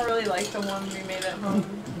 Plus, I don't really like the one we made at home.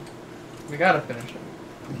 We gotta finish it.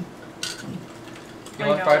 You I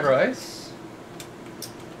want know. fried rice?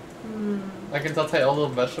 Hmm. I can saute all the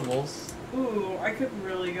vegetables. Ooh, I could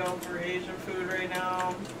really go for Asian food right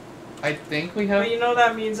now. I think we have. But you know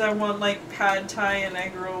that means I want like pad thai and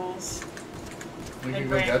egg rolls. We can And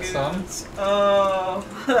go get some. rangoons. Oh,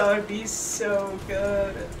 that would be so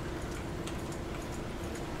good.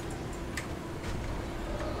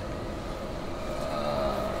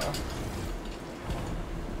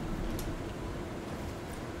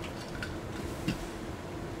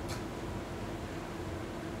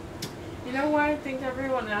 You know why I think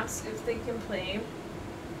everyone asks if they can play?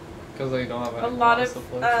 Because they don't have A anyone lot else to of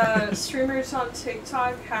play. streamers on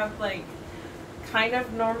TikTok have like kind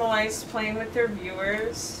of normalized playing with their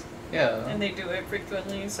viewers, Yeah. and they do it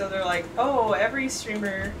frequently. So they're like, "Oh, every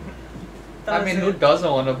streamer does I mean, it." who doesn't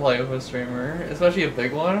want to play with a streamer? Especially a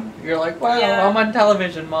big one? You're like, wow, Yeah. I'm on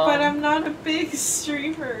television, Mom. But I'm not a big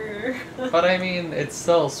streamer. But I mean, it's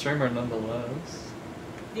still a streamer nonetheless.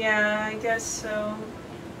 Yeah, I guess so.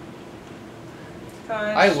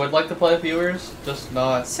 Gosh. I would like to play with viewers, just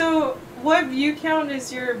not. So, What view count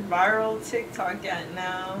is your viral TikTok at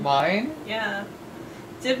now? Mine? Yeah.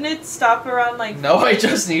 Didn't it stop around like... No, I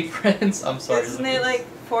just need friends. I'm sorry. Isn't it like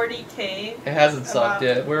 40K? It hasn't stopped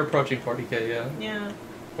yet. We're approaching 40K, yeah. Yeah.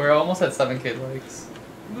 We're almost at 7K likes.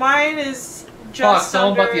 Mine is just Fuck,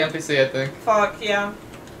 someone bought the NPC, I think. Fuck, yeah.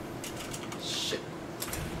 Shit.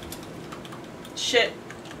 Shit.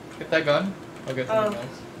 Get that gun. I'll get something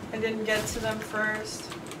else. I didn't get to them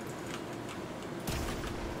first.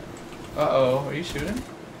 Uh-oh, are you shooting?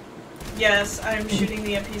 Yes, I'm shooting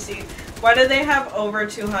the NPC. Why do they have over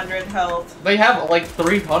 200 health? They have like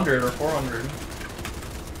 300 or 400.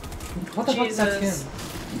 What the fuck is that skin?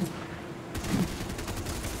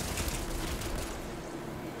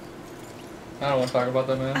 I don't want to talk about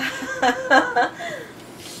that man.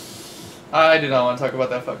 I do not want to talk about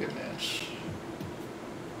that fucking match.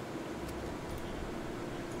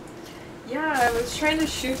 Yeah, I was trying to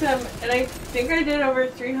shoot them, and I think I did over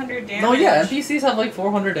 300 damage. No, yeah, NPCs have like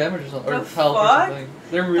 400 damage or something, or health or something.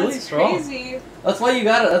 They're really strong. That's crazy. That's why you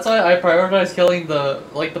gotta. That's why I prioritize killing the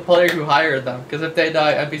player who hired them, because if they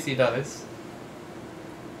die, NPC dies.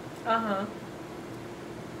 Why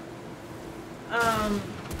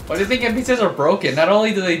do you think NPCs are broken? Not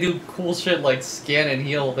only do they do cool shit like scan and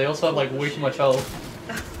heal, they also have like way too much health.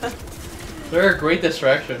 They're a great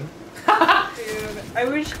distraction. Dude, I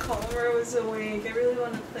wish Calmer was awake. I really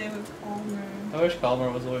want to play with Calmer. I wish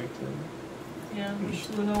Calmer was awake too. Yeah, I wish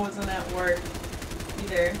Luna wasn't at work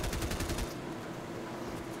either.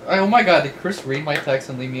 Oh my god, did Chris read my text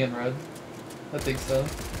and leave me in red? I think so.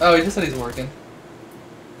 Oh, he just said he's working.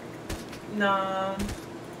 Nah,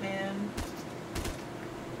 man.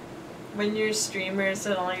 When you're streamers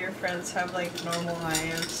and all your friends have like normal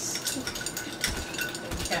lives,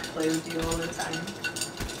 they can't play with you all the time.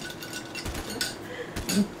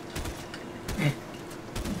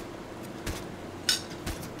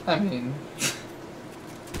 I mean,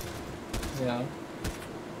 yeah.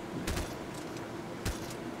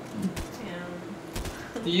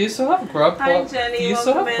 Do you still have Grubhub? Hi, Jenny. Do you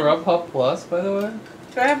still have Grubhub Plus, by the way?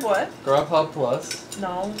 Do I have what? Grubhub Plus.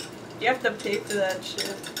 No. You have to pay for that shit.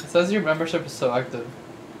 It says your membership is so active.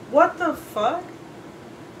 What the fuck?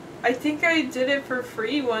 I think I did it for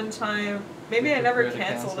free one time. Maybe I never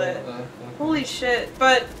canceled it. Okay. Holy shit.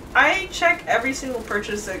 But I check every single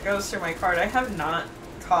purchase that goes through my card. I have not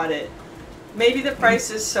caught it. Maybe the price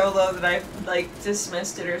is so low that I like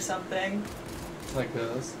dismissed it or something. Like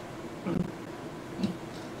this.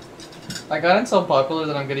 I got it so popular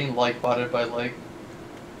that I'm getting like-botted by like...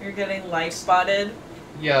 You're getting like-spotted?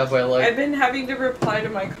 Yeah, by like... I've been having to reply to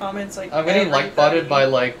my comments like I'm getting like-botted by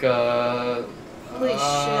like, holy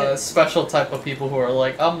shit. special type of people who are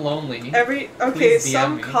like, I'm lonely. Okay,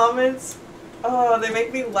 some comments, oh, they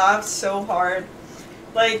make me laugh so hard.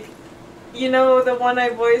 Like, you know the one I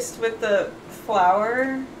voiced with the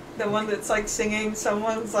flower? The one that's like singing,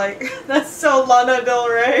 someone's like, that's so Lana Del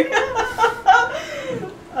Rey.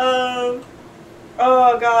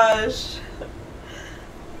 Oh gosh.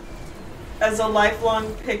 As a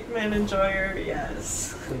lifelong Pikmin enjoyer,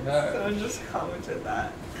 yes. Yeah. Someone just commented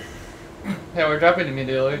that. Yeah, we're dropping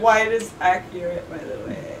immediately. White is accurate, by the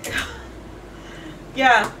way.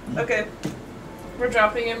 Yeah, okay. We're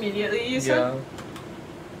dropping immediately, you said?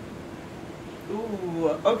 Yeah. Ooh,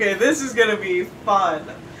 okay, this is gonna be fun.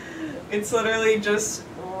 It's literally just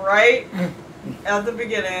right at the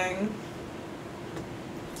beginning.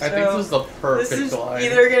 I think this is the perfect line. This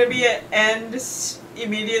is either gonna be an end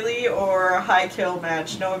immediately or a high kill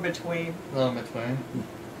match, no in between. No in between.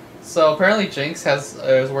 So apparently Jinx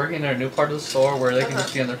is working in a new part of the store where they can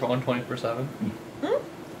just be on their phone 24/7.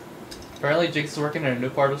 Apparently Jinx is working in a new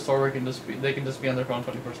part of the store where they can just be on their phone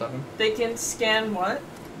 24/7. They can scan what?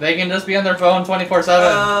 They can just be on their phone 24/7.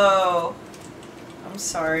 Oh, I'm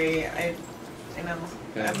sorry. I know.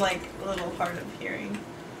 Okay. I'm like a little hard of hearing.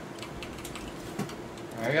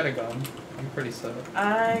 I got a gun. I'm pretty set.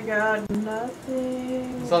 I got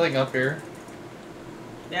nothing. There's nothing up here.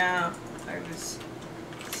 Yeah, I was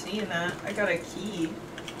seeing that. I got a key.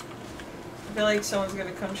 I feel like someone's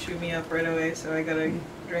gonna come shoot me up right away, so I gotta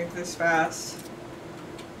drink this fast.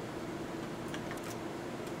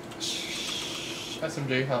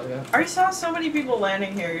 SMG, hell yeah. I saw so many people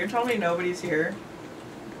landing here. You're telling me nobody's here?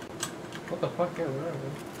 What the fuck? Yeah,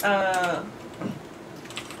 where are we?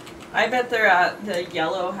 I bet they're at the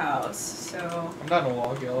yellow house, so... I'm not in a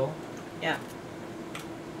log yellow. Yeah.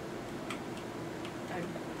 I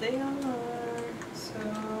bet they are, so...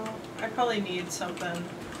 I probably need something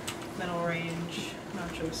middle range,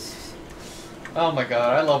 not just... Oh my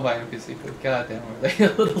god, I love my NPC, but goddamn are they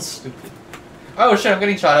a little stupid. Oh shit, I'm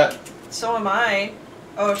getting shot at. So am I.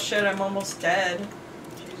 Oh shit, I'm almost dead.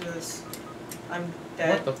 Jesus. I'm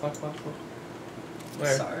dead. What the fuck?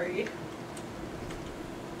 Where? Sorry.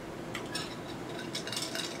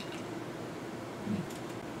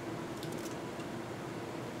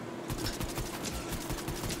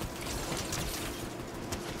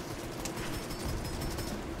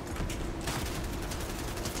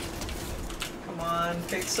 Come on,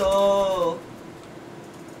 Pixel.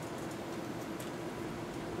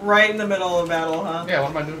 Right in the middle of battle, huh? Yeah,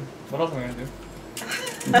 what am I doing? What else am I gonna do?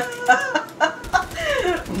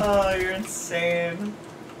 Oh, you're insane.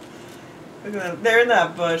 Look at them. They're in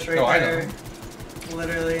that bush right there. I know.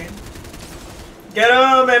 Literally. Get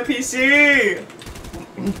him, NPC!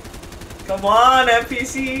 Come on,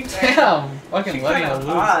 NPC! Damn! Fucking letting her loose.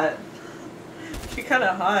 Hot. She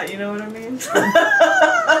kinda hot, you know what I mean?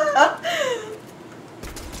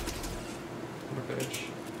 Bitch.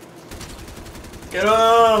 Get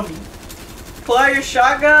him! Pull out your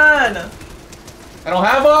shotgun! I don't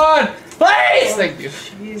have one! Please! Oh, thank you.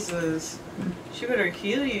 Jesus. She better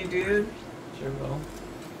heal you, dude. Sure will.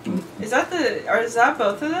 Is that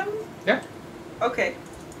both of them? Yeah. Okay.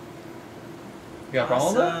 You got a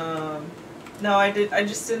problem with it? No, I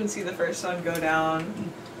just didn't see the first one go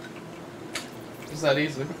down. It's that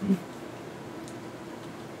easy.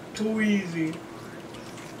 Too easy.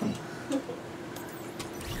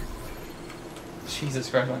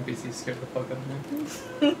 Jesus Christ, my PC scared the fuck out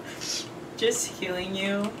of me. Just healing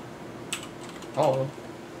you. Oh.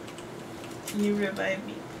 Can you revive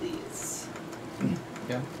me, please?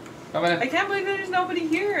 Yeah. I can't believe there's nobody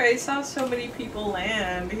here. I saw so many people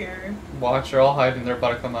land here. Watch, they're all hiding. They're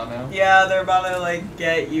about to come out now. Yeah, they're about to, like,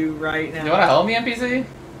 get you right now. You wanna help me, NPC?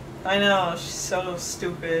 I know, she's so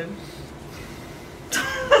stupid.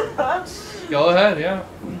 Go ahead, yeah.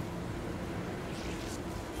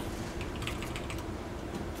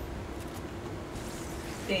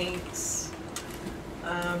 Thanks.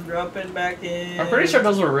 I'm dropping back in. I'm pretty sure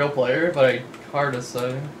those were real players, but hard to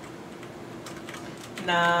say.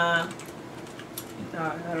 Nah. No,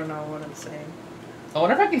 I don't know what I'm saying. I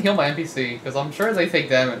wonder if I can heal my NPC, because I'm sure they take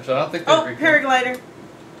damage. I don't think they paraglider.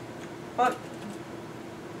 What?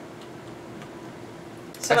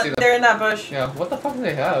 They're in that bush. Yeah, what the fuck do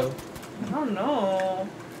they have? I don't know.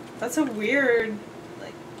 That's a weird,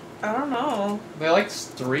 like, I don't know. They like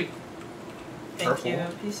streak. Thank you,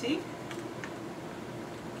 NPC.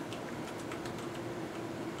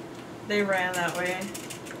 They ran that way.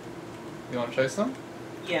 You want to chase them?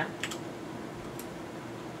 Yeah.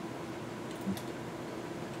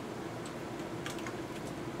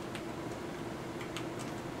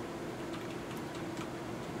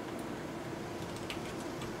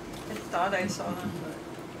 I thought I saw them, but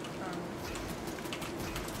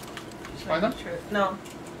just find them? sure. No,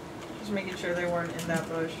 just making sure they weren't in that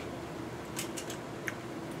bush.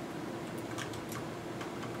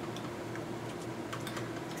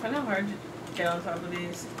 It's kind of hard to get on top of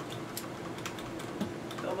these.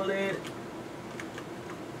 Double it.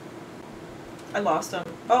 I lost them.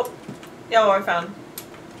 Oh, yeah, well, I found.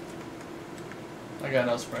 I got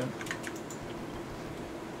no sprint.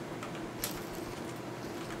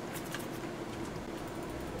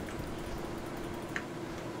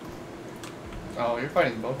 Oh, you're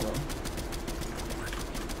fighting both of them.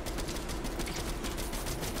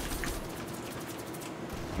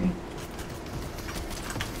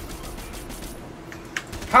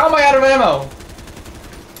 How am I out of ammo?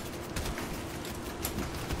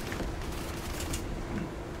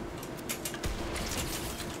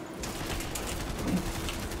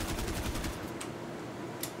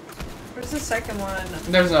 Where's the second one?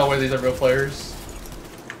 There's no way these are real players.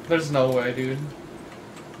 There's no way, dude.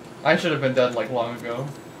 I should have been dead like long ago.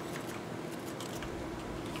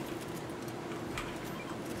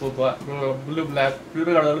 Blue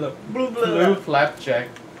flapjack.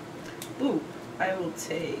 Ooh, I will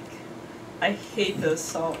take. I hate the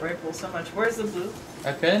assault rifle so much. Where's the blue?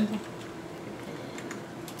 I pinned.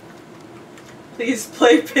 Please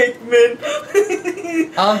play Pikmin.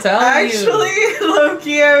 I'm telling Actually,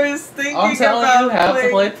 Loki, I was thinking about you have to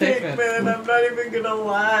play Pikmin. I'm not even gonna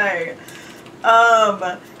lie.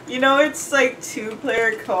 You know it's like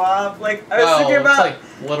 2-player co-op. Like I was thinking about it's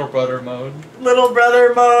like Little Brother mode. Little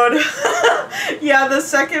Brother mode. Yeah, the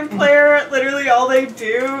second player, literally all they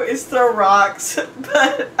do is throw rocks.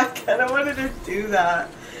 But I kind of wanted to do that.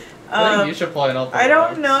 I think you should play an I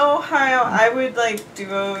don't know how I would like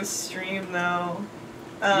duo stream though.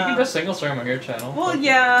 You can just single stream on your channel. Well,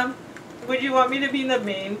 yeah. Would you want me to be the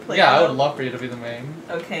main player? Yeah, I would love for you to be the main.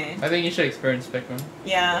 Okay. I think you should experience Pikmin.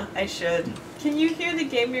 Yeah, I should. Can you hear the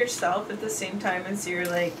game yourself at the same time as you're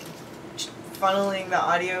like funneling the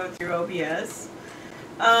audio through OBS?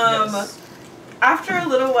 Yes. After a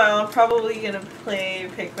little while, I'm probably gonna play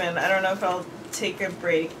Pikmin. I don't know if I'll take a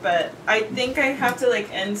break, but I think I have to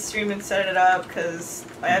like end stream and set it up because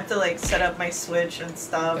I have to like set up my Switch and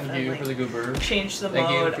stuff. Thank and you like, for the goober. Change the Thank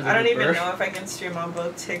mode. You for the I don't goober. even know if I can stream on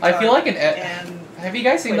both TikTok. I feel like and have you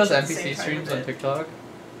guys seen Twitch those at the same NPC time streams of on it. TikTok?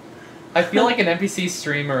 I feel like an NPC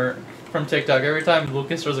streamer from TikTok every time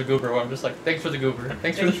Lucas throws a goober. I'm just like, thanks for the goober.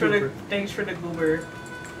 Thanks for the goober. Thanks for the goober.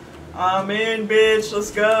 I'm in, bitch.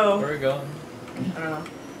 Let's go. Where are we going? I don't know.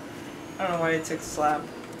 I don't know why it took slap.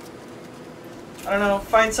 I don't know.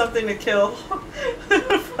 Find something to kill.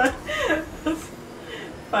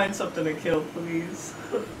 Find something to kill, please.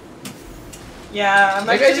 Yeah, I'm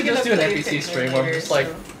Maybe I should just do an play NPC Pikmin stream where I'm later, just like,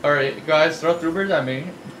 so. alright, guys, throw goobers at me.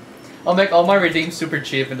 I'll make all my redeems super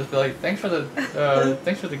cheap and just be like, thanks for the goober.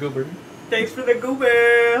 Thanks for the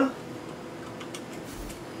goober.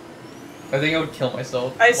 I think I would kill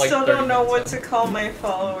myself. I like, still don't know what in. to call my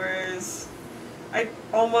followers. I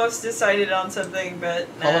almost decided on something, but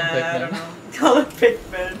Call them I don't Pikmin. know. Call it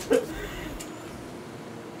Pikmin.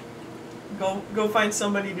 Go find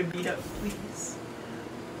somebody to beat up, please.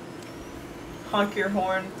 Honk your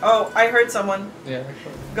horn. Oh, I heard someone. Yeah,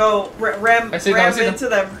 actually. Go ram into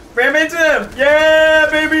them. Ram into them. Yeah,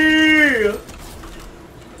 baby.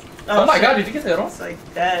 Oh my shit. god, did you get that It's off?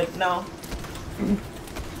 like dead. No.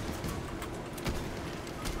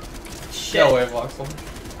 Shit. No way, Voxel.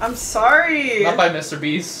 I'm sorry. Not by Mr.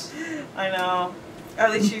 Beast. I know.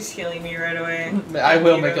 At least she's healing me right away. I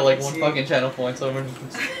will make it like one fucking channel point, so I'm gonna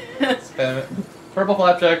spam it. Purple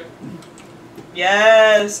flapjack.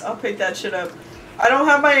 Yes, I'll pick that shit up. I don't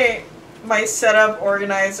have my setup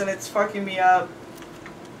organized and it's fucking me up.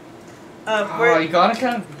 You gotta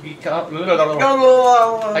kind of.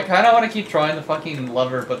 I kind of want to keep trying the fucking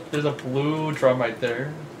lever, but there's a blue drum right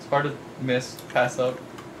there. It's hard to miss, pass up.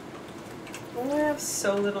 Why do I have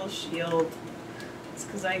so little shield? It's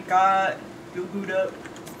because I got goo-gooed up.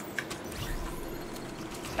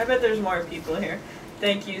 I bet there's more people here.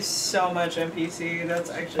 Thank you so much, NPC. That's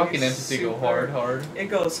actually fucking NPC go hard. It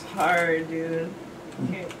goes hard, dude.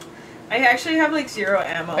 Okay. I actually have like 0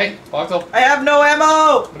 ammo. Hey, Voxel. I have no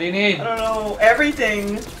ammo! What do you need? I don't know.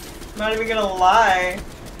 Everything. I'm not even gonna lie.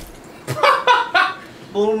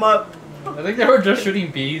 Blew 'em up. I think they were just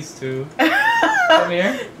shooting bees too. Come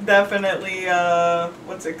here. Definitely,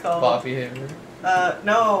 what's it called? Bot behavior.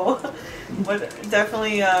 No.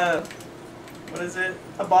 Definitely, what is it?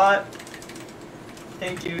 A bot?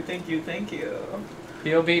 Thank you.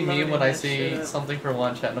 POV me when I that see shit up. something for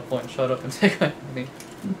lunch at no point. Shut up and take my money.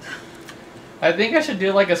 I think I should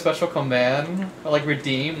do like a special command, or like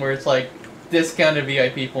redeem, where it's like discounted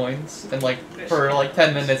VIP points, and like for like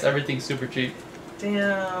 10 minutes everything's super cheap.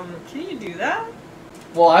 Damn. Can you do that?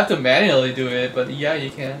 Well, I have to manually do it, but yeah,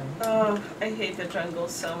 you can. Oh, I hate the jungle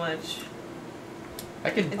so much.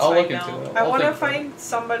 I'll look into it. I want to find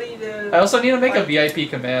somebody to... I also need to make a VIP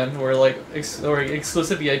command where like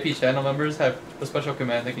exclusive VIP channel members have a special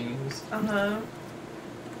command they can use. Uh-huh.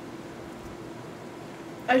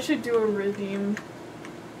 I should do a redeem.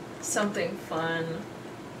 Something fun.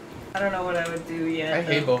 I don't know what I would do yet. I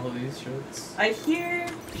hate both of these shirts. I hear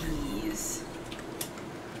bees.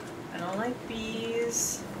 I don't like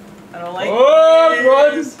bees. I don't like bees.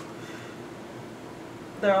 Run!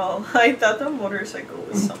 They're all... I thought the motorcycle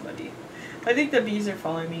was somebody. I think the bees are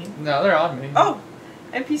following me. No, they're on me. Oh!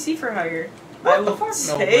 NPC for hire. What I the will fuck?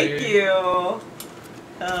 No take way. you.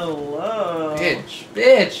 Hello.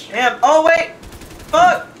 Bitch! Damn. Oh, wait!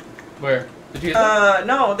 Fuck! Where? Did you get that?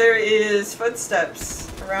 No, there is footsteps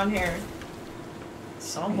around here.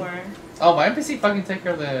 Somewhere. Oh, my NPC fucking take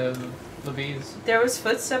care of the bees. There was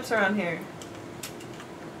footsteps around here.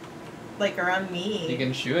 Like around me. You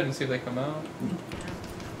can shoot and see if they come out.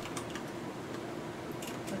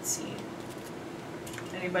 Let's see.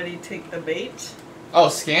 Anybody take the bait? Oh,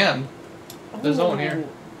 scan. There's no one here. Ooh.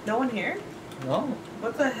 No one here? No.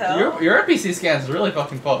 What the hell? Your NPC scans really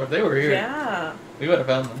fucking far. If they were here, Yeah. we would have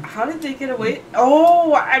found them. How did they get away?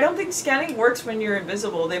 Oh, I don't think scanning works when you're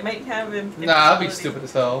invisible. They might have Nah, that'd be invisibility. stupid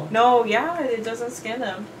as hell. No, yeah, it doesn't scan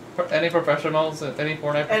them. Any professionals, any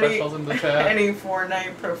Fortnite professionals in the chat? Any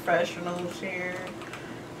Fortnite professionals here?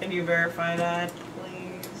 Can you verify that,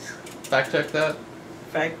 please? Fact check that.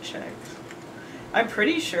 Fact check. I'm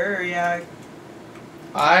pretty sure, yeah.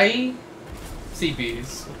 I see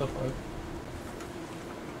bees. What the fuck?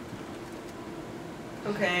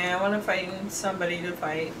 Okay, I want to find somebody to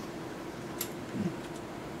fight.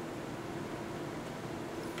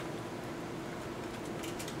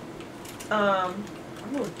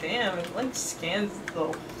 Oh damn, it like scans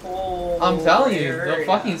the whole I'm telling you, area. the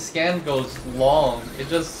fucking scan goes long. It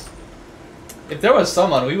just... If there was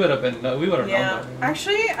someone, we would have known. Yeah.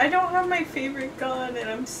 Actually, I don't have my favorite gun, and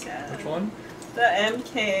I'm sad. Which one? The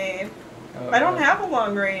MK. I don't have a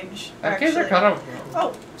long range. MKs are kind of.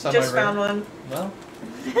 Oh, just found one. Well.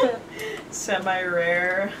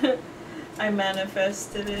 Semi-rare. I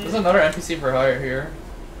manifested it. There's another NPC for hire here.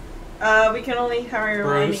 We can only hire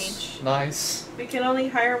one each. Nice. We can only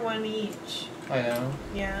hire one each. I know.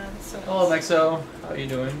 Yeah. So hello, Nexo. How you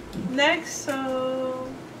doing? Nexo.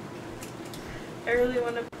 I really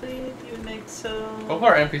want to play with you, Nexo. Both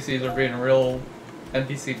our NPCs are being real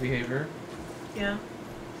NPC behavior. Yeah.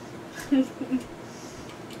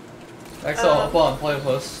 Nexo, hop on, play with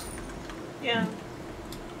us. Yeah.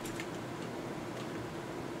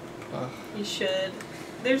 Ugh. You should.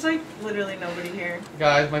 There's like literally nobody here.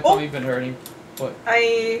 Guys, my tummy been hurting. What?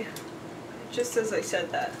 Just as I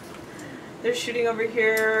said that. They're shooting over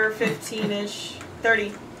here, 15-ish,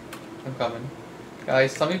 30. I'm coming.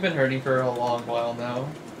 Guys, tummy been hurting for a long while now.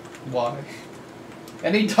 Why?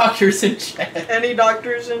 Any doctors in chat? Any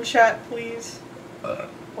doctors in chat, please?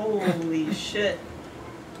 Holy shit.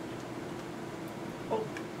 Oh,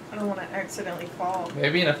 I don't want to accidentally fall.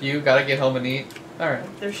 Maybe in a few, gotta get home and eat. Alright.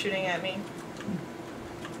 They're shooting at me.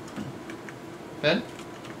 Ben?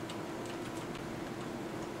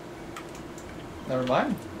 Never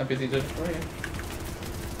mind. NPC did it for you.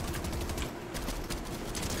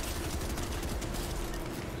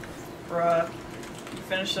 Bruh. You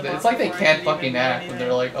finished them off. It's like they can't fucking act when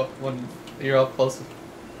they're like up when you're up close.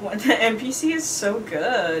 What? The NPC is so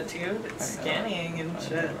good, dude. It's scanning and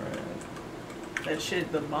shit. Know, right? That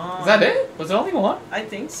shit, the bomb. Is that it? Was it only one? I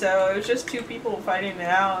think so. It was just 2 people fighting it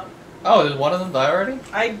out. Oh, did one of them die already?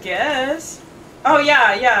 I guess. Oh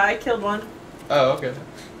yeah, I killed one. Oh, okay.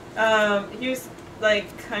 He was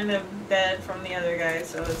like kind of dead from the other guy,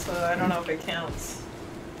 so I don't know if it counts.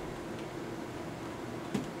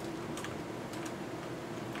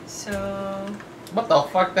 So. What the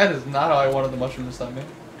fuck? That is not how I wanted the mushroom to stun me.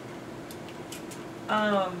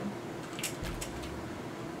 How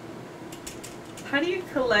do you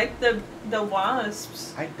collect the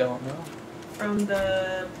wasps? I don't know. From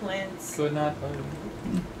the plants. Could not tell you.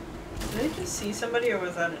 Did I just see somebody or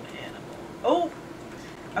was that an animal? Oh!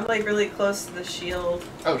 I'm like really close to the shield.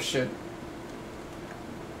 Oh shit.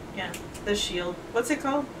 Yeah, the shield. What's it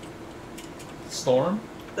called? Storm?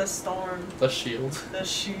 The storm. The shield. The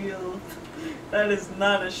shield. That is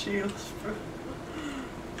not a shield.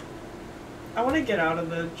 I want to get out of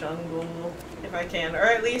the jungle if I can, or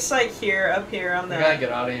at least like up here on the. You gotta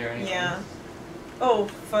get out of here anyway. Yeah. Oh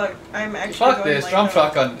fuck! I'm actually. Fuck going this! like Drum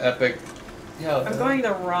shotgun epic. Yeah. I'm going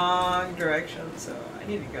the wrong direction, so I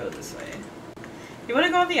need to go this way. You want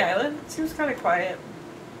to go on the island? It seems kind of quiet.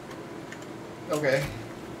 Okay.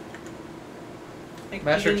 Like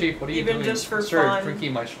Master Chief, what are you doing? Even just for Sir, fun.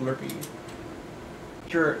 drinking my Slurpee.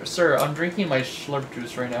 Sir, I'm drinking my Slurp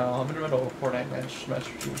juice right now. I'm in the middle of a Fortnite match,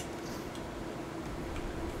 Master Chief.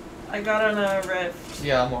 I got on a rift.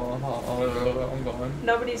 Yeah, I'm going.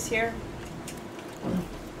 Nobody's here.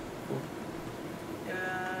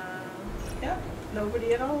 Yeah,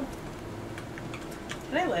 nobody at all.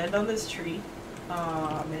 Can I land on this tree?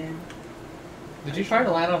 Aw, man. Did you try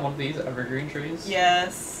to land on one of these evergreen trees?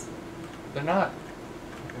 Yes. They're not.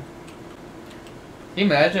 Can you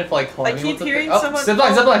imagine if like climbing I keep was a hearing thing? Oh, someone.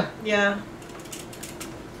 zipline! Yeah.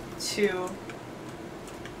 2.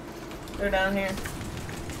 They're down here.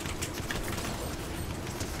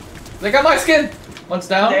 They got my skin! One's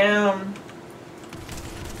down. Damn.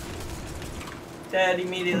 Dead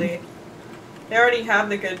immediately. They already have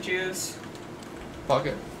the good juice. Fuck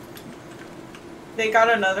it. They got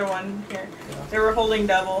another one here. Yeah. They were holding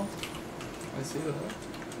double. I see that.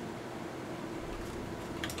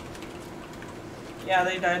 Yeah,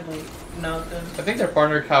 they died like nothing. I think their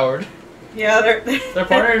partner cowered. Yeah, Their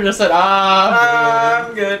partner just said,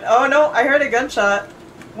 I'm good. I'm good. Oh no, I heard a gunshot.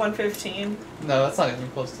 115. No, that's not even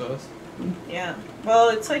close to us. Yeah. Well,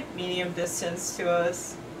 it's like medium distance to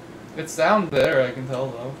us. It's down there, I can tell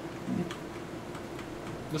though.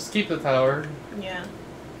 Just keep the tower. Yeah.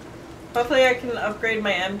 Hopefully I can upgrade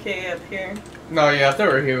my MK up here. No, yeah, if they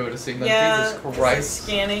were here, we would have seen that. Yeah, Jesus Christ.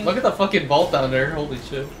 Scanning. Look at the fucking vault down there. Holy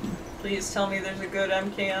shit. Please tell me there's a good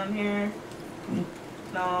MK on here.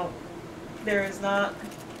 No, there is not.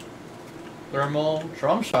 Thermal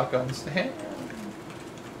drum shotguns. Damn.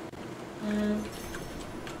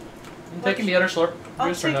 I'm taking the other slurp I'll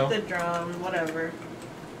juice or take no? the drum, whatever.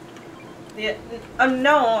 Yeah,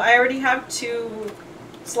 no, I already have 2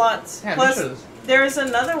 slots. Damn, Plus, there's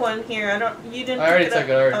another one here. You didn't. I already pick it took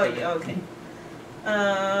it. I already took it.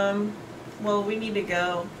 Okay. Well, we need to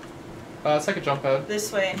go. Let's take a jump pad.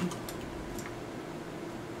 This way.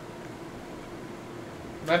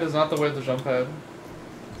 That is not the way to jump pad.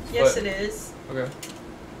 Yes, it is. Okay.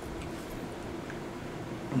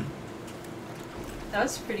 That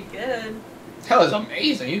was pretty good. That was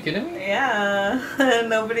amazing. Are you kidding me? Yeah.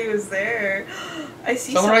 Nobody was there. I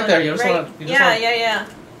see someone right there. You just want to. Yeah.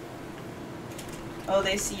 Oh,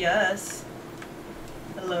 they see us.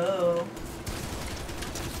 Hello.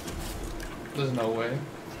 There's no way.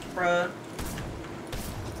 Bruh.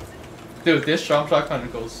 Dude, this jump shotgun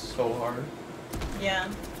goes so hard. Yeah.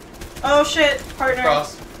 Oh shit, partner.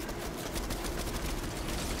 Cross.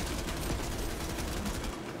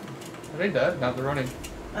 Are they dead? No, they're running.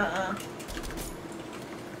 How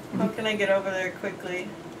can I get over there quickly?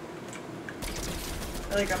 I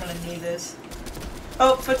feel like I'm gonna need this.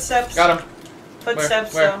 Oh, footsteps. Got him.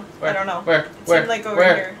 Footsteps, Where? though. Where? I don't know. Where? It seemed like over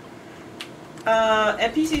here.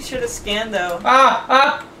 NPC should have scanned, though.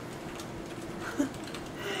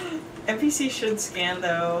 NPC should scan,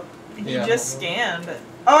 though. He just scanned.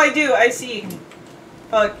 Oh, I do. I see.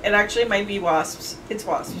 Fuck. It actually might be wasps. It's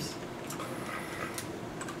wasps.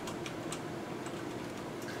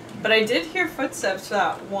 But I did hear footsteps for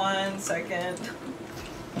that 1 second.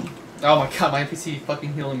 Oh my god, my NPC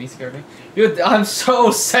fucking healing me scared me. Dude, I'm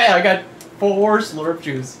so sad. I got 4 slurp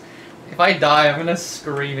juice. If I die, I'm gonna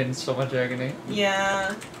scream in so much agony.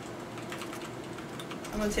 Yeah.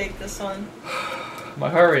 I'm gonna take this one. My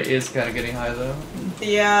heart rate is kind of getting high though.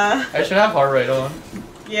 Yeah. I should have heart rate on.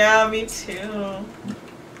 Yeah, me too.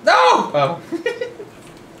 No! Oh.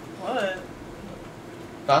 What?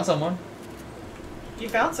 Found someone. You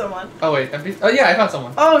found someone? Oh wait, NPC. Oh yeah, I found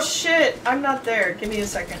someone. Oh shit! I'm not there. Give me a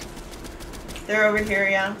second. They're over here,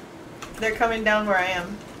 yeah. They're coming down where I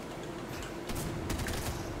am.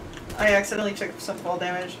 I accidentally took some fall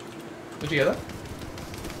damage. Did you get that?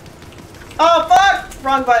 Oh fuck!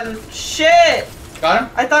 Wrong button. Shit! Got him?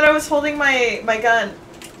 I thought I was holding my gun.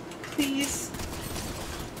 Please.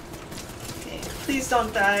 Okay. Please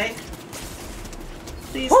don't die.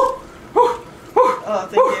 Please. Oh,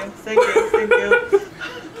 thank you. Thank you. Thank you.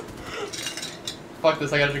 Fuck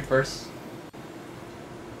this, I gotta drink first.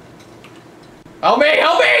 Help me!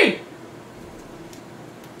 Help me!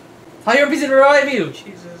 Tell your NPC to revive you!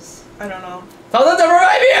 Jesus. I don't know. Tell them to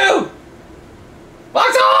revive you!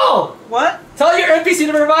 Voxel! What? Tell your NPC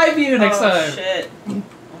to revive you next time! Oh shit.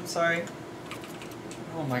 I'm sorry.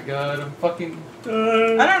 Oh my god, I'm fucking...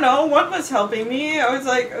 I don't know, one was helping me. I was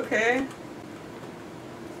like, okay.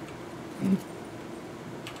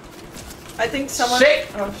 I think someone... Shit!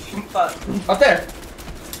 Oh, fuck. Up there!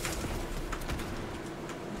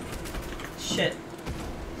 Shit.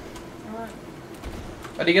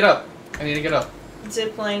 How do you get up? I need to get up.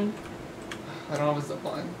 Zipline. I don't know if it's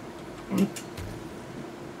zipline.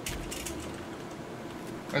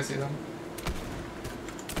 I see them.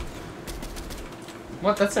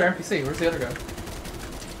 What? That's their NPC. Where's the other guy?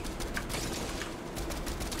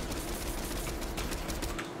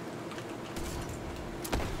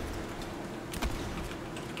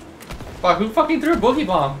 Fuck, who fucking threw a boogie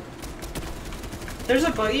bomb? There's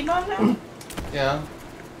a boogie bomb now? Yeah.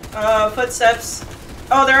 Footsteps.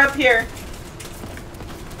 Oh, they're up here.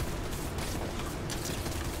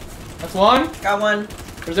 That's one? Got one.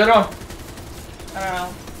 Where's the other one? I don't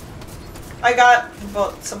know. I got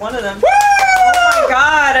one of them. Woo! Oh my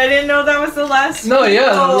god, I didn't know that was the last No,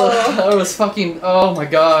 yeah, Oh. that was fucking, oh my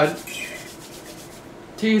god.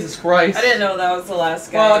 Jesus Christ. I didn't know that was the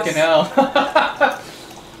last guy. Fucking hell.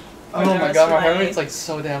 Oh no, my god, my heart rate's like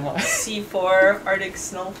so damn high. C4 Arctic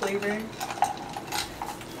snow flavor.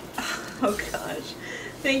 Oh gosh.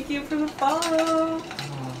 Thank you for the follow.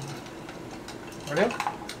 Are you?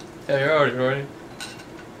 Yeah, you're already.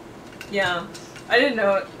 Yeah. I did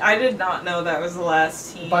not know that was the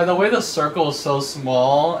last team. By the way, the circle is so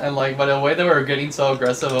small, and like by the way they were getting so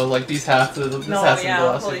aggressive, I was like, these have to. This has to be the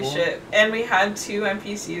last holy people. shit! And we had 2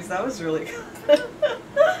 NPCs. That was really good.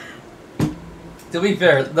 To be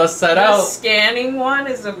fair, the The setup. scanning one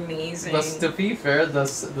is amazing. To be fair, the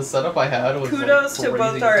setup I had was Kudos like, to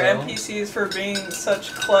both our NPCs for being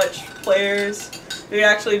such clutch players. They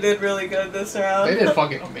actually did really good this round. They did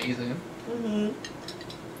fucking amazing. Mhm.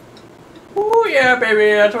 Ooh yeah,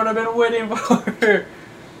 baby, that's what I've been waiting for.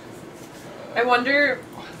 I wonder.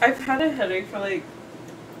 I've had a headache for like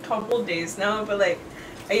a couple days now, but like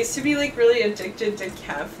I used to be like really addicted to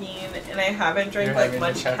caffeine, and I haven't drank like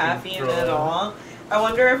much caffeine at all. I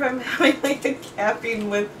wonder if I'm having like a caffeine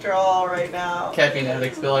withdrawal right now. Caffeine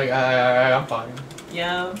addicts feel like I'm fine.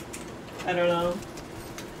 Yeah, I don't know.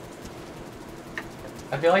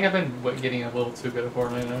 I feel like I've been getting a little too good at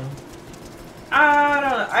Fortnite now. I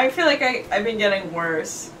don't know. I feel like I've been getting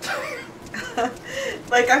worse.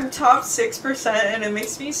 Like, I'm top 6% and it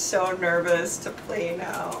makes me so nervous to play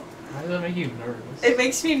now. Why does that make you nervous? It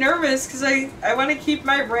makes me nervous because I want to keep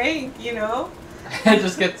my rank, you know?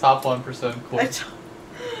 Just get top 1%, cool.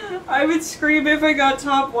 I would scream if I got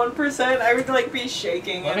top 1%. I would, like, be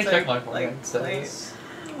shaking. Let me check my phone.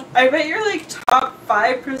 I bet you're, like, top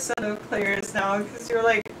 5% of players now because you're,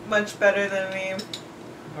 like, much better than me.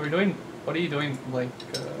 What are you doing, like,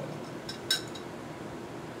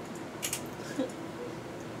 Can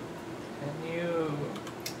you...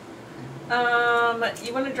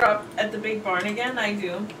 You want to drop at the big barn again? I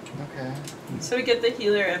do. Okay. So we get the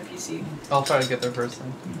healer NPC. I'll try to get there first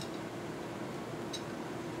then.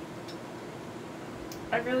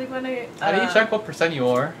 I really want to... How do you check what percent you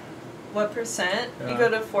are? What percent? Yeah. You go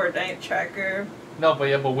to Fortnite tracker. No,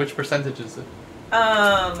 but which percentage is it?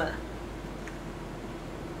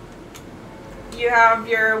 You have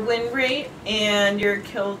your win rate and your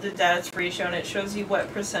kill to death ratio, and it shows you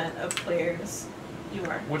what percent of players you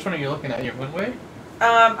are. Which one are you looking at? Your win rate?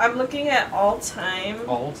 I'm looking at all-time.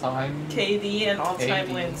 All-time? KD and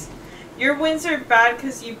all-time wins. Your wins are bad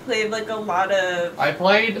because you played like a lot of...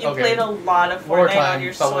 played a lot of Fortnite on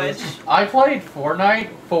your Switch. I played Fortnite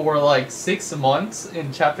for like 6 months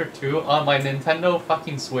in Chapter 2 on my Nintendo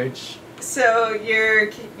fucking Switch. So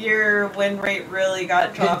your win rate really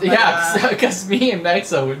got dropped. Yeah, because me and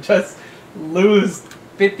Nexa would just lose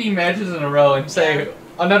 50 matches in a row and say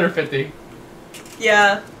another 50.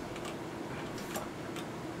 Yeah.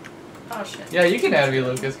 Oh shit. Yeah, you can add me,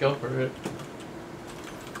 Lucas. Go for it.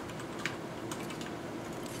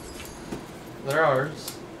 They're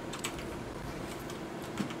ours.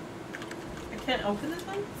 I can't open this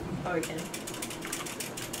one? Oh, I can.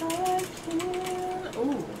 I can.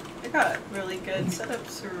 Ooh, I got really good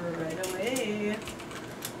setups right away.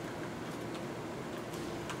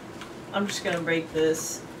 I'm just gonna break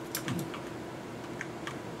this.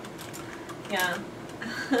 Yeah.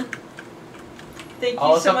 Thank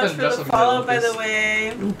you so much for the follow, by the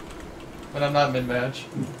way. But I'm not mid-match.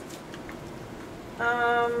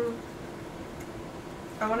 I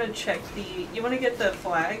want to check the... You want to get the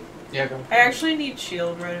flag? Yeah, go. I actually need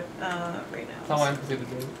shield right now. Tell my NPC to do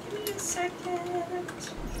it. Give me a second.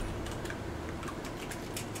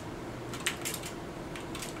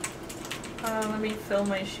 Let me fill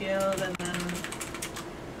my shield and then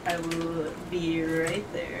I will be right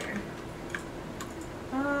there.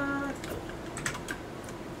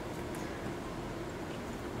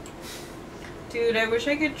 Dude, I wish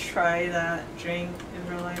I could try that drink in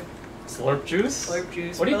real life. Slurp juice? Slurp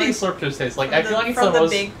juice. What do you think slurp juice tastes like? I feel like it's the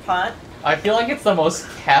most... big pot. I feel like it's the most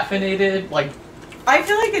caffeinated, like... I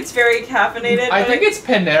feel like it's very caffeinated. I think it's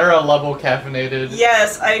Panera level caffeinated.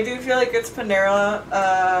 Yes, I do feel like it's Panera,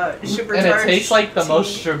 supercharged. And it tastes like the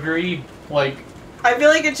most sugary, like... I feel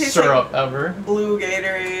like it tastes syrup like ever. Blue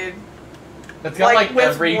Gatorade. It's got like with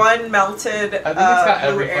every... one melted, I think it's got blue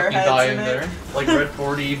every fucking Airheads dye in in it. there. Like red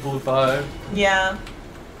 40, blue 5. Yeah.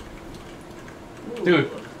 Ooh. Dude,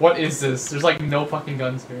 what is this? There's like no fucking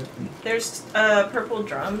guns here. There's a purple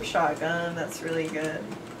drum shotgun. That's really good.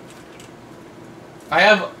 I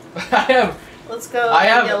have Let's go. I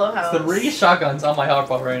have Yellow House. 3 shotguns on my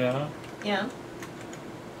hotbar right now. Yeah.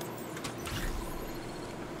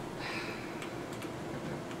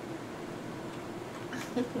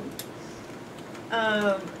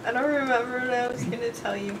 I don't remember what I was gonna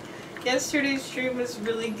tell you. Yesterday's stream was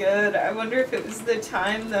really good. I wonder if it was the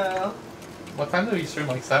time though. What time do you stream?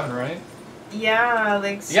 Like 7, right? Yeah,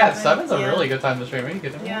 like 7. Yeah, 7's a really good time to stream. Are you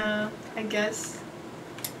kidding me? Yeah, I guess,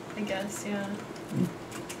 yeah.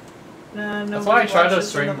 No, that's why I try to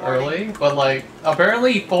stream early, but like,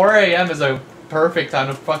 apparently 4 AM is a perfect time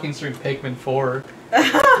to fucking stream Pikmin 4.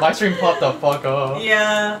 My stream popped the fuck up.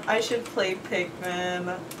 Yeah, I should play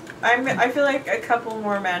Pikmin. I feel like a couple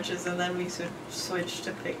more matches and then we should switch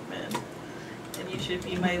to Pikmin. And you should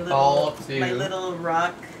be my little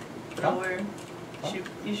rock thrower.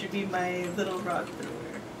 You should be my little rock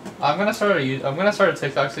thrower. I'm gonna start a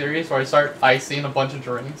TikTok series where I start icing a bunch of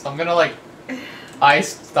drinks. I'm gonna like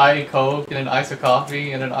ice Diet Coke and an ice of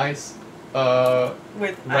coffee and an ice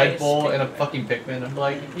with Red Bull and a fucking Pikmin. I'm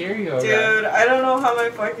like, here you go. Dude, I don't know how my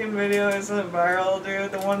fucking video isn't viral,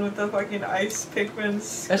 dude. The one with the fucking ice Pikmin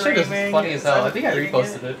screaming. That shit is funny as hell. I think I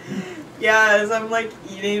reposted it. Yeah, as I'm like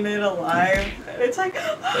eating it alive. And it's like,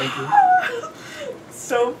 thank you.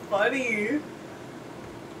 So funny.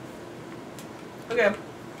 Okay.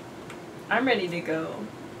 I'm ready to go.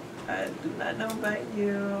 I do not know about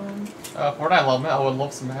you. Fortnite Llama, I would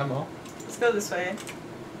love some ammo. Let's go this way.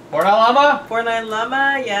 Fortnite Llama? Fortnite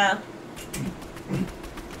Llama, yeah.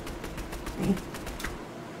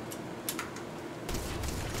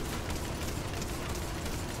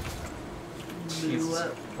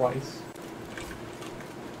 Jesus Christ.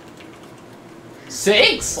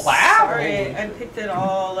 6? Wow! Sorry, I picked it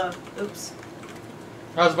all up. Oops.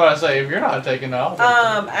 I was about to say, if you're not taking it, I'll take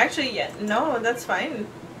it. Actually, yeah, no, that's fine.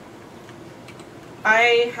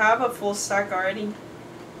 I have a full stack already.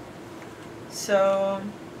 So,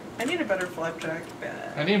 I need a better flapjack.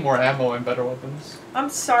 I need more ammo and better weapons. I'm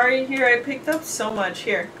sorry, here, I picked up so much.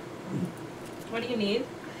 Here. What do you need?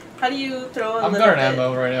 How do you throw a I'm little bit? I'm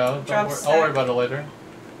ammo right now. I'll worry about it later.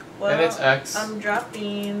 Well, and it's X. I'm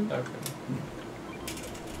dropping. Okay.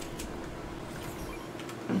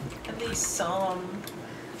 At least some.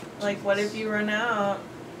 Like, what if you run out?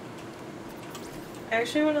 I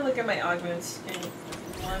actually want to look at my augments in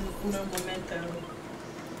uno momento.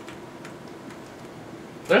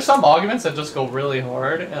 There's some augments that just go really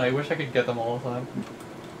hard, and I wish I could get them all the time.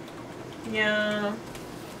 Yeah.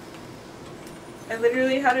 I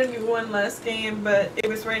literally had a new one last game, but it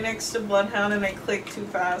was right next to Bloodhound, and I clicked too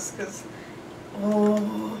fast, because... Oh.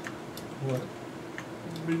 What?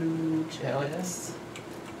 Blue chest.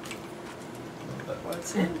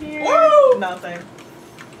 What's in here? Woo! Nothing.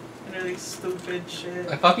 Really stupid shit.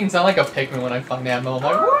 I fucking sound like a Pikmin when I find ammo. I'm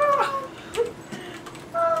like,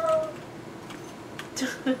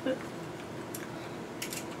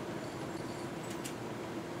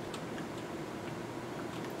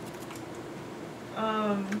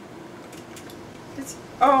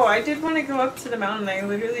 oh, I did want to go up to the mountain. I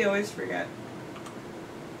literally always forget.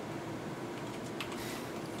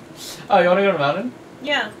 oh, you want to go to the mountain?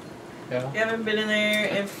 Yeah. Yeah. You haven't been in there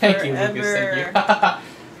in forever. Thank you, Lucas,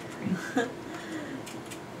 thank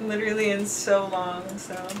you. Literally in so long,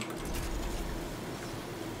 so.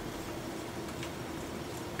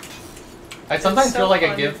 I sometimes feel like I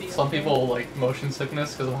fun give some people like motion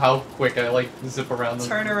sickness because of how quick I like zip around the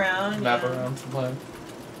turn around, map yeah. around sometimes.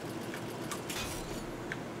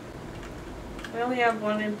 We only have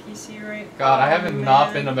one NPC, right? God, I oh, haven't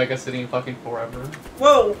not been to Mega City in fucking forever.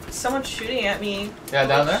 Whoa! Someone's shooting at me. Yeah,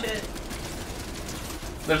 down there? Shit.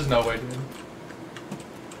 There's no way, dude.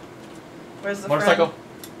 Where's the motorcycle? Friend?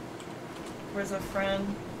 Where's the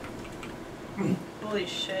friend? Holy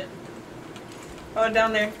shit. Oh,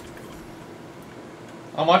 down there.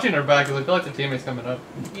 I'm watching her back because I feel like the teammate's coming up.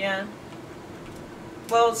 Yeah.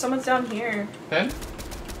 Well, someone's down here. Ten?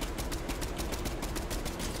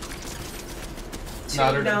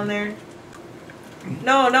 Two down there.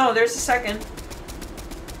 No, no, there's a second.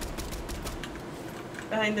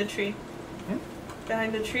 Behind the tree. Hmm?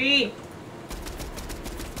 Behind the tree.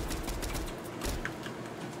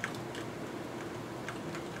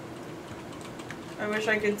 I wish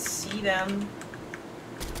I could see them.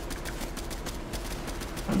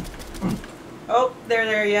 Oh, they're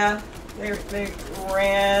there, yeah. They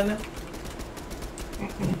ran.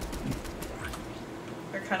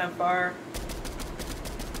 They're kind of far.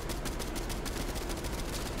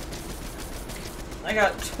 I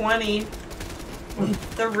got 20.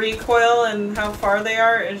 The recoil and how far they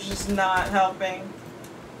are is just not helping.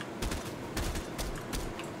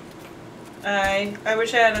 I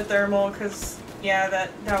wish I had a thermal because, yeah,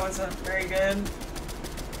 that wasn't very good.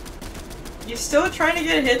 You still trying to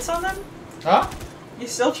get hits on them? Huh? You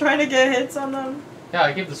still trying to get hits on them? Yeah,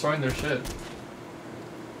 I keep destroying their shit.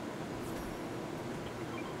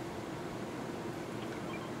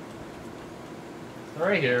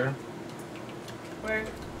 Right here. Where?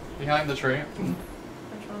 Behind the tree.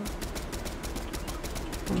 Which one?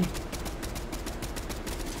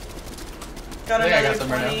 Got I another got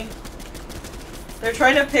 20. Right now. They're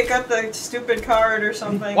trying to pick up the stupid card or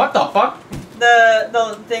something. What the fuck?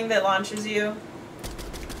 The thing that launches you.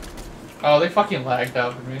 Oh, they fucking lagged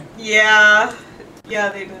out for me. Yeah. Yeah,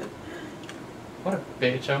 they did. What a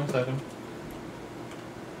bitch, I almost had him.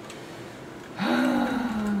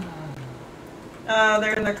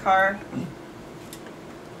 They're in the car.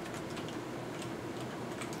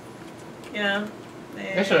 Yeah.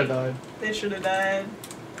 They should have died. They should have died.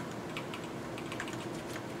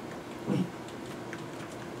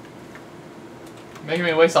 Making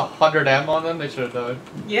me waste 100 ammo on them, they should have died.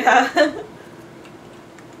 Yeah.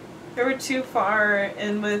 They were too far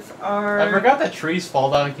in with our... I forgot that trees fall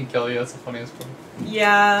down and can kill you, that's the funniest part.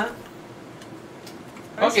 Yeah.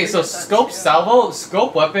 Okay, so scope salvo,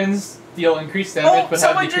 scope weapons deal increased damage but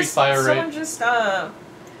have decreased fire rate. Someone just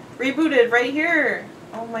rebooted right here.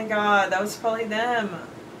 Oh my god, that was probably them.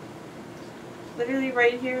 Literally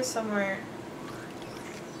right here somewhere.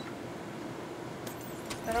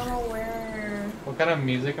 I don't know where. What kind of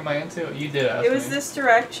music am I into? You did ask me. It was this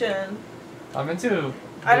direction. I'm into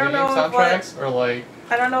I don't know soundtracks or like...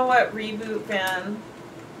 I don't know what reboot band.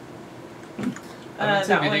 I'm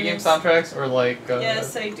into video game soundtracks or like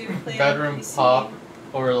yes, I do play bedroom pop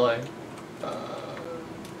or like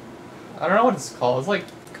I don't know what it's called. It's like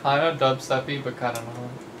kind of dubsteppy, but kind of not.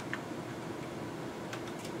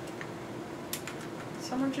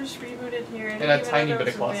 Someone just rebooted here. And a tiny bit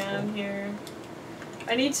of classical. Here.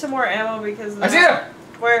 I need some more ammo because of I see it!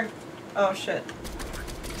 Where? Oh shit.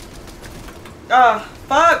 Ah, oh,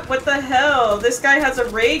 fuck! What the hell? This guy has a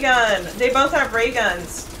ray gun. They both have ray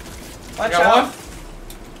guns. Watch out. One?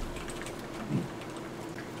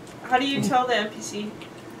 How do you tell the NPC?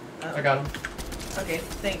 Oh. I got him. Okay,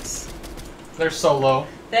 thanks. They're so low.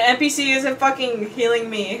 The NPC isn't fucking healing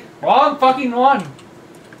me. Wrong fucking one!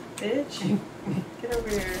 Bitch. Get over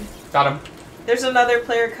here. Got him. There's another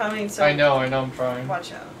player coming, so... I know, I'm trying.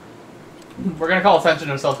 Watch out. We're gonna call attention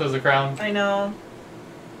to ourselves as a crown. I know.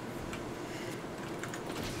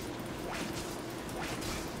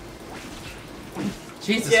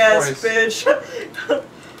 Jesus yes, Christ. bitch.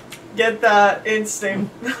 Get that instant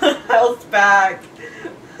health back.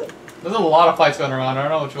 There's a lot of fights going around. I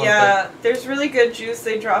don't know which one. Yeah, there's really good juice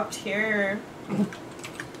they dropped here.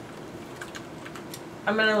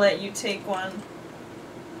 I'm gonna let you take one.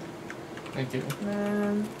 Thank you.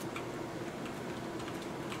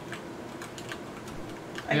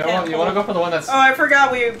 You want to go for the one that's... Oh, I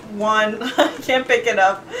forgot we won. I can't pick it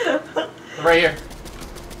up. Right here.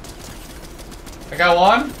 I got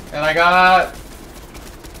one, and I got...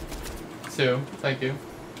 two. Thank you.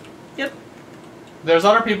 Yep. There's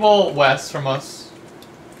other people west from us.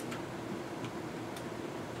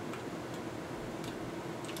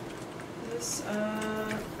 This,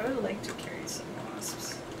 I would like to carry some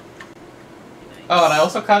wasps. Nice. Oh, and I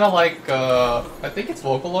also kind of like, I think it's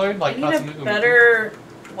Vocaloid. Like, I need a better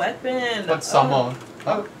weapon. But Samo.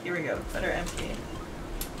 Oh, here we go. Better MP.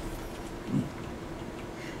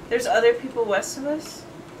 There's other people west of us?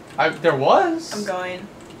 There was. I'm going.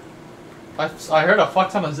 I heard a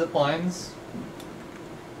fuck ton of zip lines.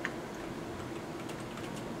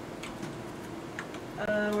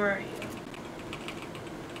 Where are you?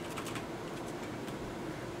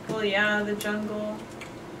 Well, yeah, the jungle.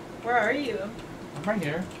 Where are you? I'm right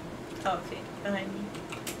here. Oh, okay. Behind me.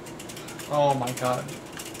 Oh my god.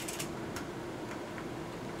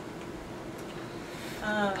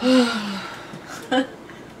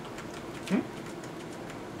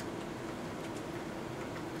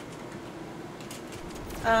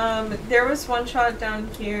 There was one shot down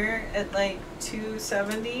here at like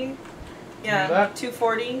 270. Yeah,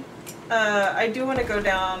 240. I do want to go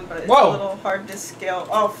down, but it's a little hard to scale.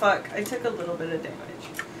 Oh fuck, I took a little bit of damage.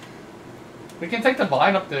 We can take the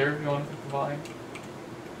vine up there if you want to take the vine.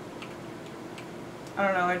 I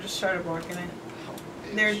don't know, I just started blocking it. Oh,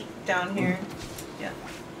 they're down here. Yeah.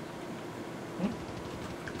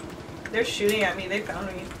 They're shooting at me, they found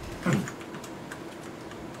me.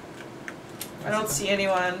 I don't see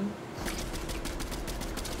anyone.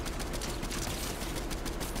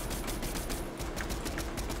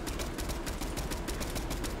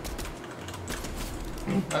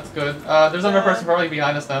 That's good. There's another person probably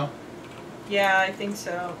behind us now. Yeah, I think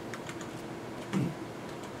so.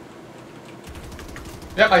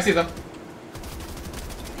 Yep, I see them.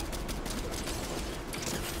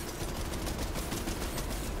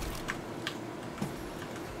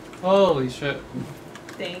 Holy shit.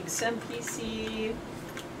 Thanks, NPC.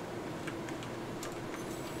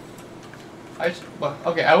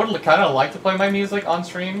 Okay, I would kind of like to play my music on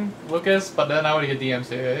stream, Lucas, but then I would get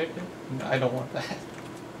DMCA. I don't want that.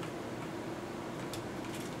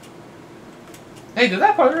 Hey, did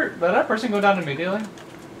that person go down immediately?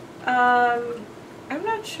 I'm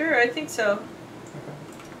not sure. I think so.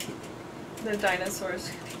 Okay. The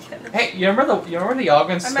dinosaurs. Hey, you remember the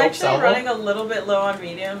augment scope I'm actually salvo? running a little bit low on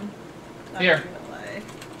medium. Here. Not gonna lie.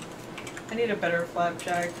 I need a better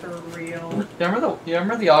flapjack for real. You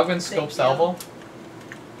remember the augment scope salvo?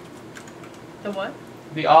 The what?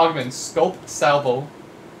 The augment scope salvo.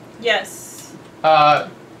 Yes.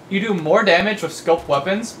 You do more damage with scoped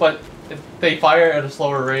weapons, but they fire at a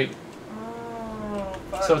slower rate. Oh,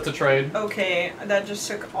 fuck. So it's a trade. Okay, that just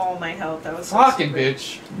took all my health. That was so fucking stupid.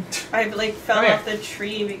 bitch. I like fell off the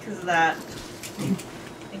tree because of that.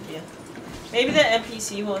 Thank you. Maybe the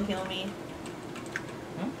NPC will heal me.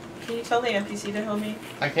 Can you tell the NPC to heal me?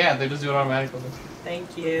 I can't. They just do it automatically.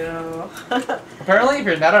 Thank you. Apparently, if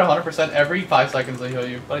you're not at 100%, every 5 seconds they heal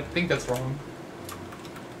you. But I think that's wrong.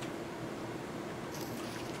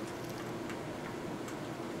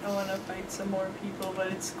 I want to fight some more people, but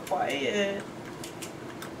it's quiet.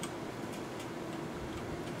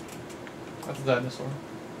 That's a dinosaur.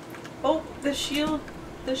 Oh, the shield.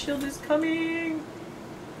 The shield is coming.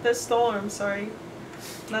 The storm, sorry.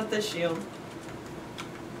 Not the shield.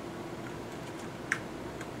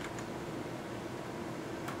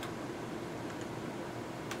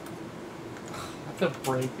 to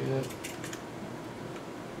break it.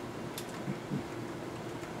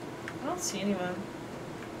 I don't see anyone.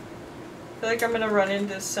 I feel like I'm gonna run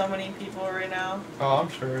into so many people right now. Oh, I'm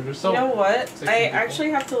sure. There's so. You know what? I people. actually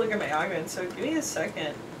have to look at my augment, so give me a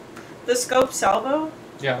second. The scope salvo?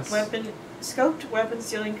 Yes. Scoped weapons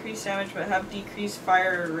deal increased damage but have decreased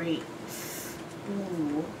fire rate.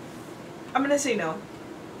 Ooh. I'm gonna say no.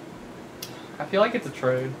 I feel like it's a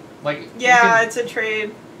trade. Like. Yeah, it's a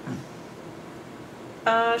trade.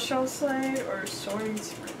 Shell slide or soaring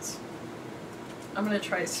sprints? I'm gonna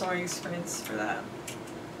try soaring sprints for that.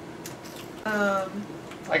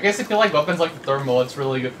 I guess if you like weapons like the thermal, it's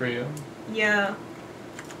really good for you. Yeah.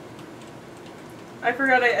 I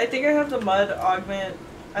forgot, I think I have the mud augment.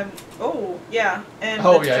 Oh, yeah. And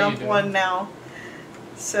the jump one now.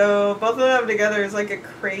 So, both of them together is like a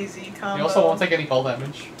crazy combo. You also won't take any fall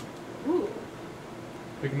damage. Ooh.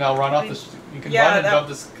 You can now run off this. You can run and jump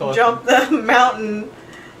this collection. Jump the mountain.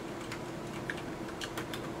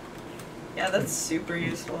 Yeah, that's super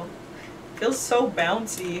useful. Feels so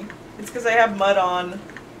bouncy. It's because I have mud on.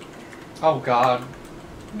 Oh god.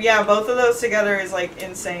 Yeah, both of those together is like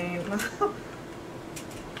insane.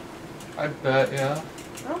 I bet, yeah.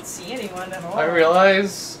 I don't see anyone at all. I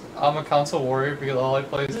realize I'm a console warrior because all I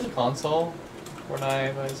play is console.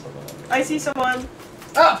 Fortnite, I see someone.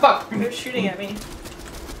 Ah, fuck! They're shooting at me.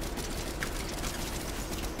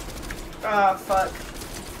 Ah, fuck.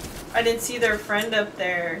 I didn't see their friend up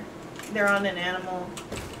there. They're on an animal.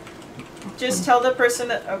 Just tell the person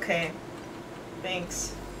that. Okay.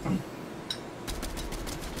 Thanks.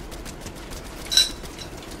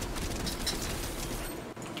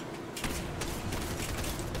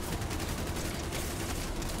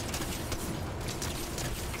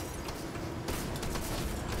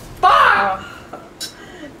 Oh,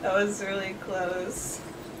 that was really close.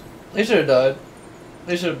 They should have died.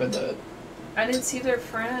 They should have been dead. I didn't see their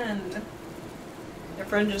friend. Their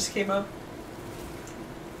friend just came up.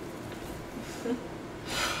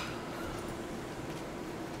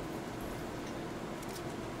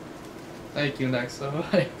 Thank you, Nexo.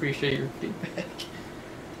 I appreciate your feedback.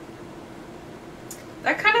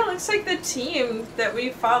 That kind of looks like the team that we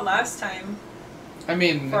fought last time. I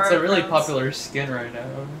mean, it's a really popular skin right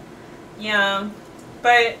now. Yeah,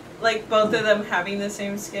 but like both of them having the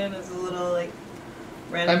same skin is a little like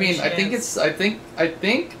random. I mean, chance. I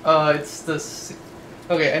think it's this.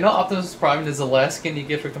 Okay, I know Optimus Prime is the last skin you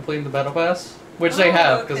get for completing the battle pass, which they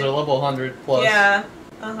have because they're level 100 plus. Yeah.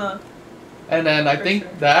 And then I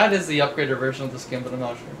think that is the upgraded version of the skin, but I'm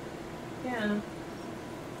not sure. Yeah.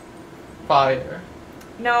 Fire.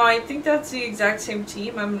 No, I think that's the exact same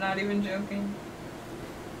team. I'm not even joking.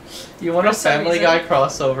 You want a Family Guy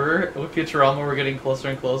crossover with Futurama? We're getting closer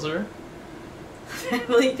and closer.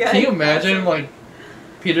 Family Guy. Can you imagine like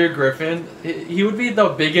Peter Griffin? He would be the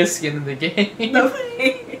biggest skin in the game.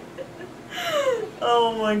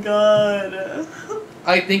 Oh my god.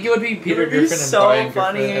 I think it would be Peter Griffin and so Brian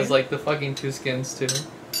funny. Griffin as like the fucking two skins too.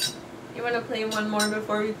 You want to play one more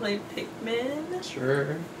before we play Pikmin?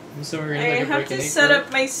 Sure. So we're I have to set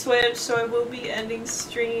up my Switch, so I will be ending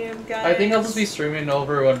stream, guys. I think I'll just be streaming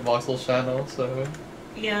over on Voxel's channel, so...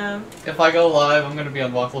 Yeah. If I go live, I'm gonna be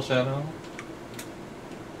on Voxel's channel.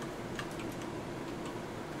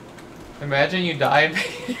 Imagine you die and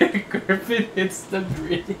Peter Griffin hits the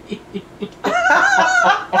gritty.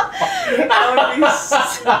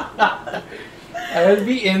 I would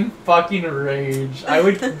be in fucking rage. I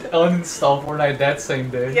would uninstall Fortnite that same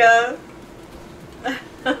day. Yeah.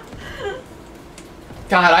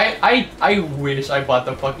 God, I wish I bought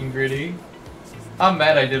the fucking gritty. I'm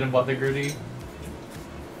mad I didn't bought the gritty.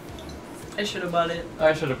 I should have bought it.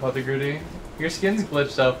 I should have bought the gritty. Your skin's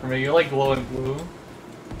glitched out for me. You're like glowing blue.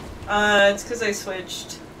 It's because I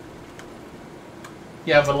switched.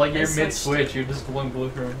 Yeah, but like you're mid-switch, you're just glowing blue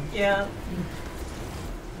for me. Yeah.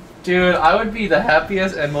 Dude, I would be the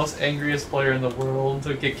happiest and most angriest player in the world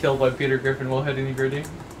to get killed by Peter Griffin while hitting the gritty.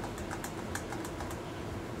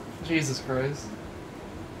 Jesus Christ.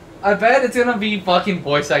 I bet it's gonna be fucking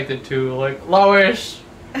voice acted too, like, Lowish!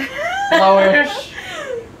 Lowish!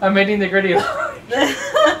 I'm hitting the gritty.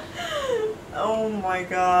 Oh my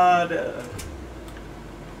god.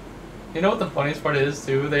 You know what the funniest part is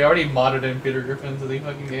too? They already modded in Peter Griffin to the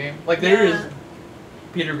fucking game. Like, there is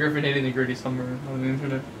Peter Griffin hitting the gritty somewhere on the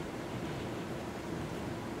internet.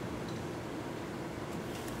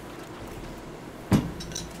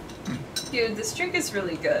 Dude, this drink is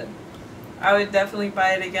really good. I would definitely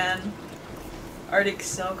buy it again. Arctic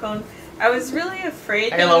Snow Cone. I was really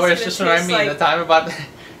afraid. Hey Lois, just remind me the time about.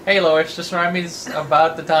 Hey Lois, just remind me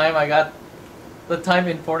about the time I got, the time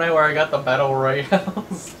in Fortnite where I got the battle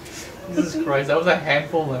royales. Jesus Christ, that was a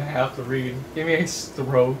handful and a half to read. Give me a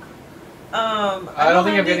stroke. I don't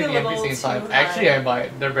think I'm getting the NPC in time. Actually, I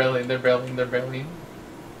might. They're bailing.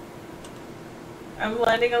 I'm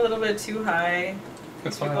landing a little bit too high.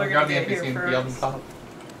 It's fine. I'll grab the NPC and be on top.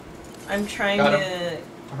 I'm trying to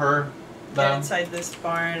get inside this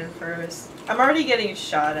barn first. I'm already getting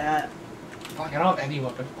shot at. Fuck, I don't have any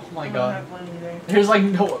weapons. Oh my god. I don't have one either. There's like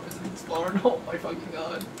no weapons in this barn. Oh my fucking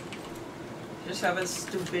god. Just have a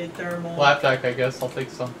stupid thermal. Flapjack, I guess. I'll take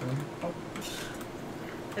something. Oh.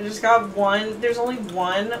 I just got one. There's only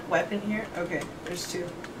one weapon here. Okay, there's two.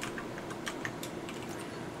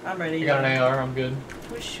 I'm ready. You got an AR, I'm good.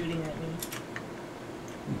 Who's shooting at me?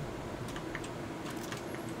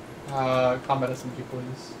 Combat SMG,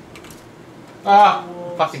 please. Ah!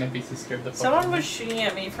 Wolves. Fucking NPC scared the fuck out of me. Someone was shooting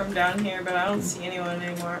at me from down here, but I don't see anyone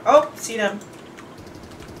anymore. Oh, see them.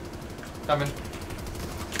 Coming.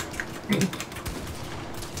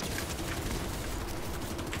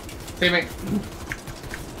 Teammate.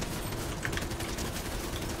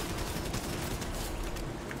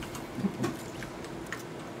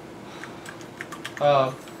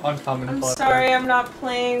 Uncommon. I'm sorry, I'm not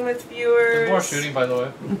playing with viewers. There's more shooting, by the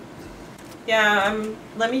way. Yeah,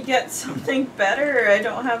 let me get something better. I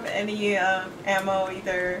don't have any ammo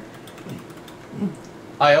either.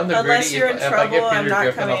 I own the Unless greedy. you're in If I trouble, get I'm Peter not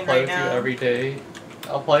Griffin, I'll coming play right with you now. every day.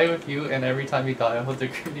 I'll play with you, and every time you die, I'll hold the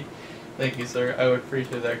greedy. Thank you, sir. I would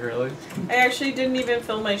appreciate that greatly. I actually didn't even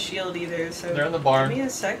fill my shield either, so They're in the barn. give me a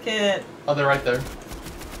second. Oh, they're right there.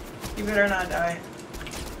 You better not die.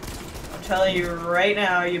 I'm telling you right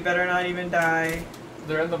now, you better not even die.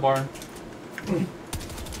 They're in the barn.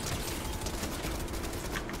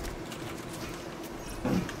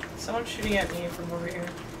 Someone's shooting at me from over here.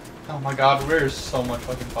 Oh my god, there's so much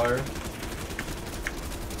fucking fire.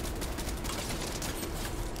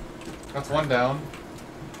 That's one down.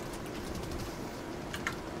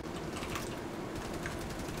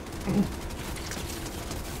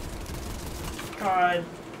 God.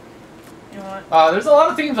 You know what? There's a lot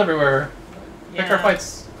of teams everywhere. Yeah. Pick our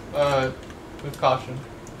fights, with caution.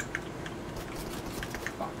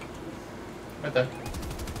 Fuck. Right there.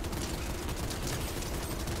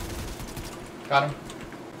 Got him.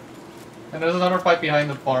 And there's another fight behind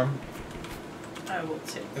the farm. I will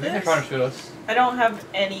take I think they're trying to shoot us. I don't have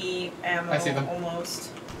any ammo. I see them.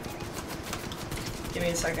 Almost. Give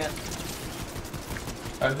me a second.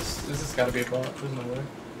 This has gotta be a bot. There's no way.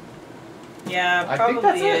 Yeah, I think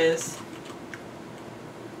probably that's is.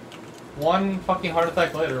 One fucking heart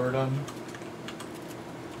attack later, we're done.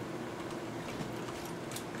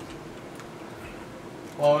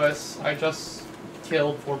 Lois, I just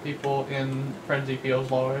killed 4 people in Frenzy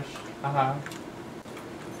Fields, Lois. Haha.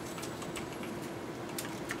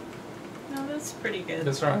 No, that's pretty good.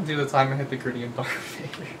 Just around to the time I hit the gradient bar.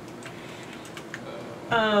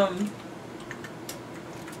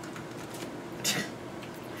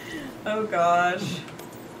 Oh gosh.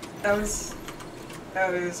 That was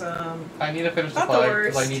I need to finish the not the fight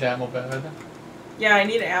because I worst. need ammo bad. Yeah, I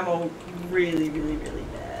need ammo really, really, really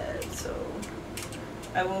bad, so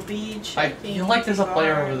I will be I checking. feel like there's a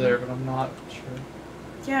player over barn. there, but I'm not sure.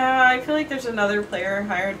 Yeah, I feel like there's another player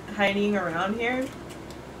hiding around here.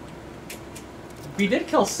 We did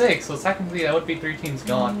kill 6, so technically that would be 3 teams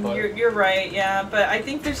gone, but... You're right, yeah, but I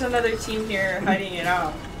think there's another team here hiding it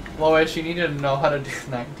out. Lois, you need to know how to do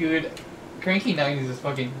that. Dude, cranky 90s is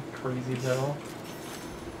fucking crazy though.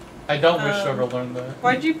 I don't wish to ever learn that.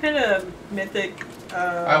 Why'd you pin a mythic,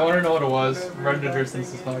 I want to know what it was. whatever Render that distance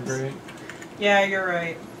thing is not is. great. Yeah, you're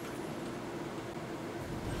right.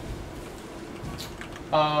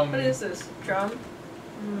 What is this? Drum?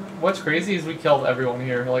 What's crazy is we killed everyone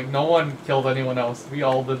here. Like, no one killed anyone else. We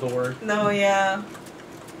all did the work. No, yeah.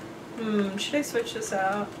 Should I switch this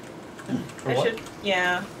out? For what?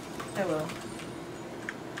 Yeah, I will.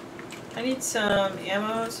 I need some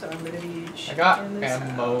ammo, so I'm gonna be I got checking this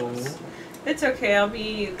ammo. house. It's okay, I'll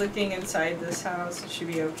be looking inside this house. It should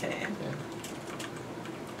be okay.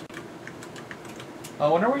 Yeah. I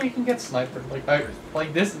wonder where you can get sniper.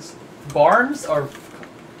 Barns are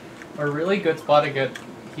a really good spot to get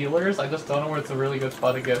healers. I just don't know where it's a really good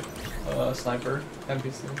spot to get sniper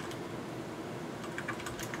NPC.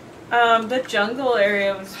 The jungle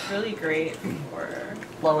area was really great for...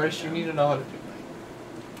 Lois, you need to know how to do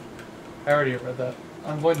that. I already read that.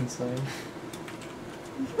 I'm going insane.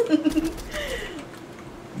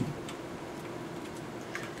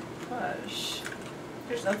 Gosh.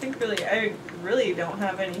 There's nothing really... I really don't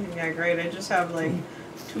have anything that great. I just have like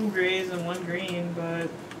 2 grays and 1 green, but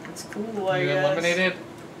it's cool, I You guess. eliminated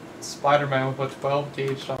Spider-Man with a 12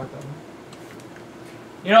 gauge shotgun.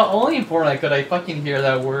 You know, only in Fortnite could I fucking hear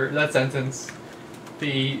that word, that sentence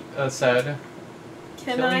be said.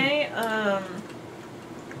 Can I,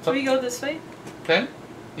 Can we go this way? Okay?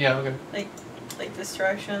 Yeah, okay. Like this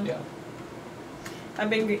direction? Yeah. I've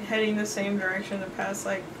been heading the same direction the past,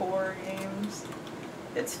 like, 4 games.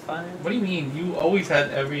 It's fun. What do you mean? You always had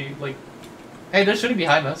every, like... Hey, they're shooting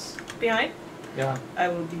behind us. Behind? Yeah. I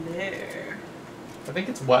will be there. I think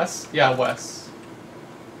it's west. Yeah, west.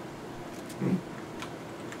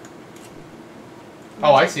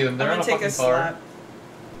 Oh, I see them. They're in a fucking car.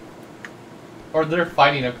 Or they're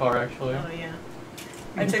fighting a car, actually. Oh, yeah.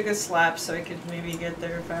 I took a slap so I could maybe get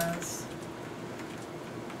there fast.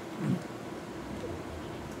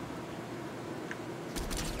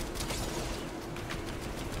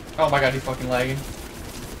 Oh my god, he's fucking lagging.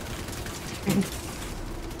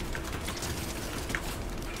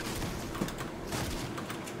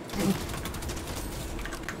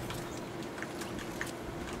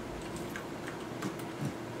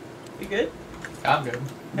 You good? I'm good.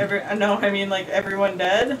 No, I mean, like, everyone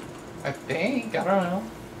dead? I think. I don't know.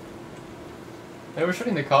 They were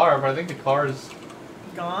shooting the car, but I think the car is...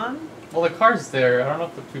 Gone? Well, the car's there. I don't know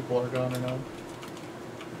if the people are gone or not.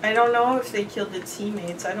 I don't know if they killed the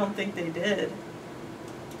teammates. I don't think they did.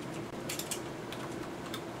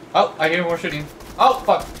 Oh, I hear more shooting. Oh,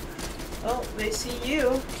 fuck. Oh, they see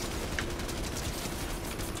you.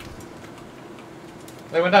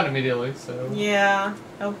 They went down immediately, so... Yeah,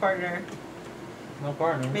 no partner. No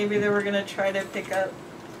partner. Maybe they were gonna try to pick up...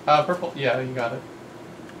 Purple. Yeah, you got it.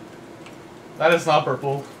 That is not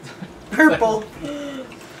purple. Purple.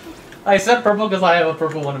 I said purple because I have a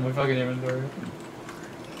purple one in my fucking inventory.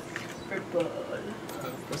 Purple.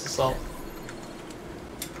 What's the salt?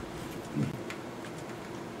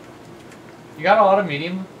 You got a lot of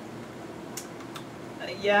medium?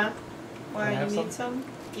 Yeah. Why, Can I you have need some?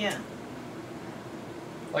 Yeah.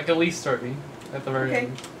 Like at least 30 at the very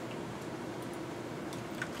end.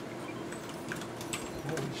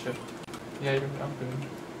 Holy shit. Yeah, I'm good.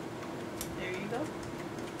 There you go.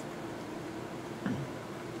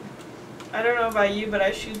 I don't know about you, but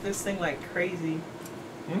I shoot this thing like crazy.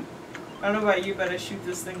 Hmm? I don't know about you, but I shoot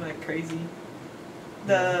this thing like crazy.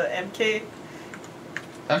 The MK.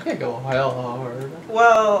 MK go hell hard.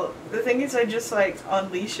 Well, the thing is, I just like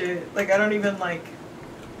unleash it. Like I don't even like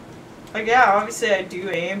yeah, obviously I do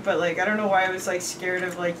aim, but like I don't know why I was like scared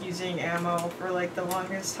of like using ammo for like the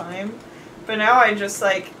longest time. But now I just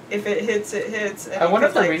like, if it hits, it hits. And I wonder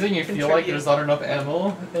if the like, reason you feel like there's not enough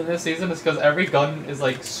ammo in this season is because every gun is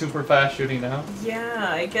like super fast shooting now. Yeah,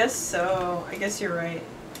 I guess so. I guess you're right.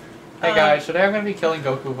 Hey guys, today I'm going to be killing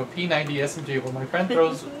Goku with a P90 SMG while my friend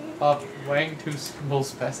throws up Wang 2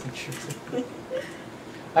 most fast and shoots it.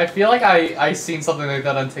 I feel like I seen something like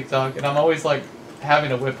that on TikTok and I'm always like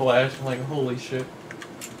having a whiplash. I'm like, holy shit.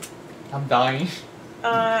 I'm dying.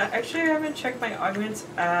 Actually I haven't checked my augments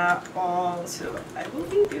at all, so I will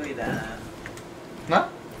be doing that. Huh?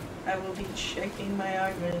 I will be checking my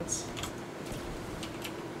augments.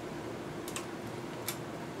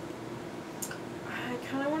 I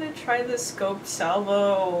kinda wanna try the scoped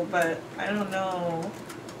salvo, but I don't know.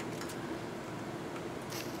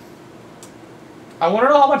 I wanna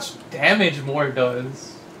know how much damage more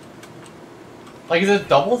does. Like, is it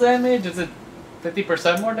double damage? Is it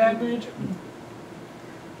 50% more damage?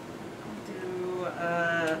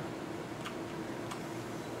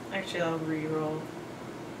 Actually, I'll reroll.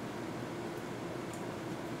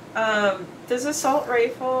 Does assault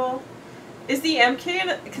rifle... Is the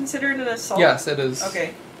MK considered an assault? Yes, it is.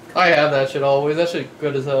 Okay. I have that shit always. That shit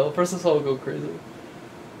good as hell. First assault will go crazy.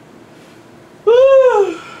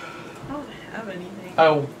 I don't have anything.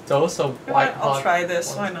 Oh, dose of white hot. I'll try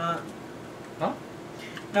this. Why not? Huh?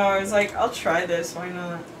 No, I was like, I'll try this. Why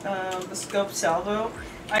not? The scope salvo.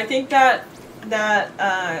 I think that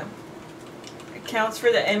counts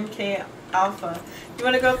for the MK alpha. You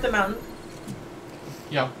want to go up the mountain?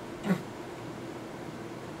 Yeah.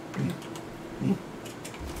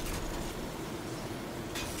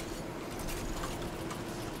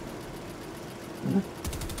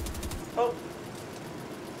 Oh.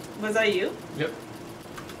 Was that you? Yep.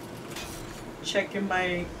 Checking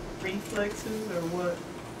my reflexes or what?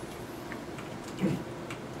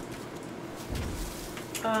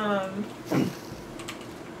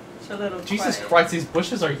 It's a little Jesus quiet. Christ, these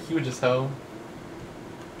bushes are huge as hell.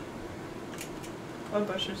 What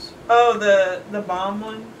bushes? Oh, the bomb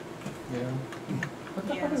one? Yeah. What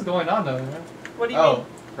the fuck is going on down there? What do you mean? Oh,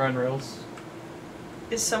 ground rails.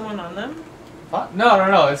 Is someone on them? Huh?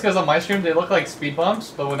 No. It's because on my stream they look like speed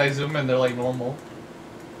bumps, but when I zoom in, they're like normal.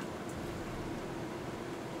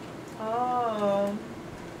 Oh.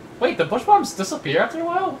 Wait, the bush bombs disappear after a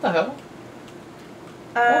while? What the hell?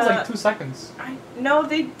 That was like 2 seconds. No,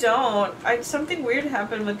 they don't. Something weird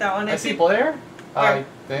happened with that one. I see Blair. I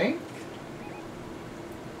think.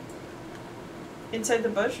 Inside the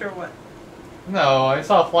bush or what? No, I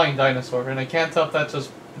saw a flying dinosaur, and I can't tell if that's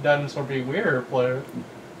just dinosaur being weird or Blair.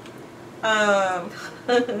 I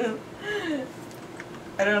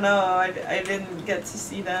don't know. I didn't get to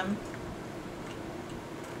see them.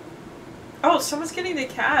 Oh, someone's getting the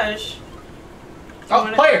cash.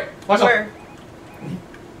 Oh, player! Watch out!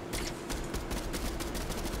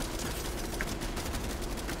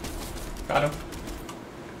 Got him.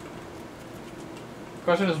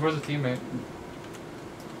 Question is, where's the teammate?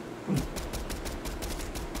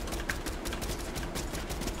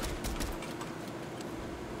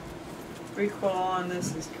 Recoil on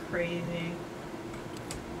this is crazy.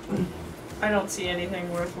 I don't see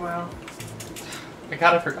anything worthwhile.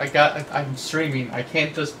 I'm streaming. I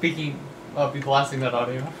can't just be blasting that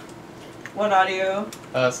audio. What audio?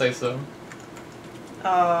 Say so.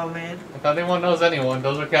 Oh man. If anyone knows anyone,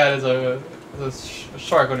 Dozer Cat is a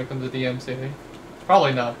shark when it comes to DMC.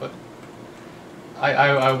 Probably not, but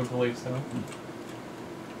I would believe so.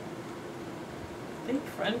 I think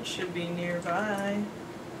friends should be nearby.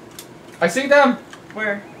 I see them!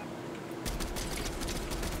 Where?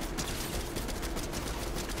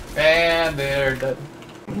 And they're dead.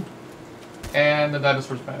 And the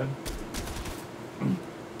dinosaur's bad.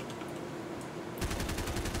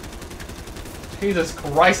 Jesus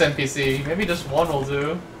Christ, NPC. Maybe just one will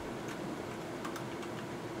do.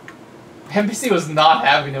 NPC was not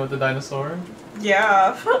having it with the dinosaur.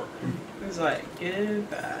 Yeah. It was like,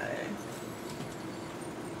 goodbye.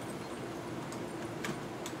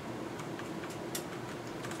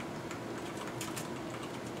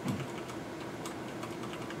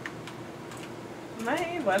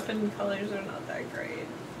 My weapon colors are not that great.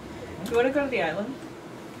 Do you want to go to the island?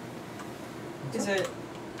 Is it...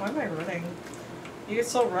 Why am I running? You can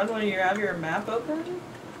still run when you have your map open?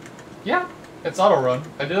 Yeah, it's auto run.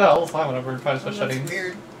 I do that all the time whenever I'm trying to switch settings. That's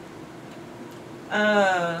weird.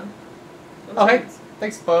 Oh hey,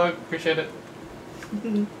 thanks Bug, appreciate it.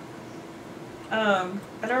 I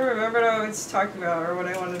don't remember what I was talking about or what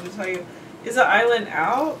I wanted to tell you. Is the island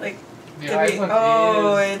out? Like, the island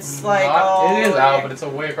it's like it is out, but it's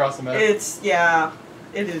way across the map. Yeah,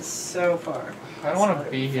 it is so far. I don't want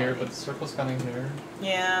to be here, but the circle's coming here.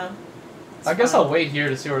 Yeah. I guess I'll wait here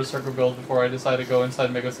to see where the circle goes before I decide to go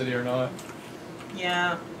inside Mega City or not.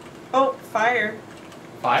 Yeah. Oh, fire.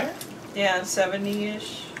 Fire? Yeah,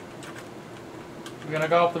 70-ish. We're gonna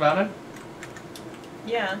go up the mountain?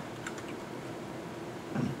 Yeah.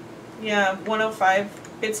 Yeah, 105.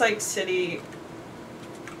 It's like city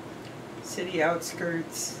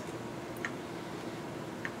outskirts.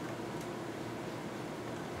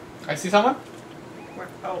 I see someone? Where?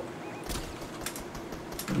 Oh.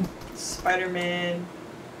 Spider-Man.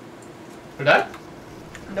 They're dead?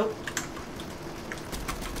 Nope.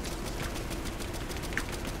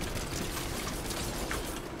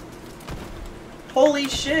 Holy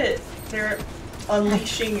shit! They're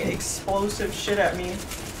unleashing explosive shit at me.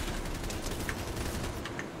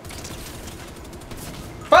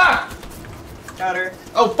 Fuck! Got her.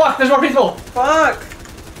 Oh fuck, there's more people! Fuck!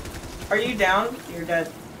 Are you down? You're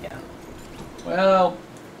dead. Yeah. Well...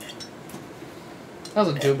 That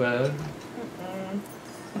wasn't too bad.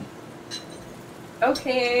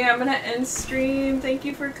 Okay, I'm gonna end stream. Thank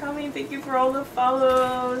you for coming. Thank you for all the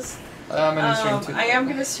follows. I'm gonna stream too. I am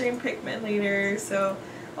gonna stream Pikmin later, so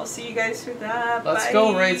I'll see you guys for that. Let's Bye.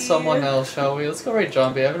 go raid someone else, shall we? Let's go raid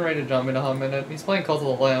Zombie. I haven't raided Zombie in a hot minute. He's playing Cult of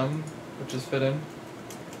the Lamb, which is fitting.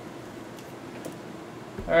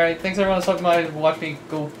 Alright, thanks everyone for stopping by and watch me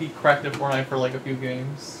go be cracked at Fortnite for like a few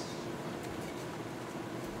games.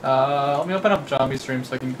 Let me open up Zombie stream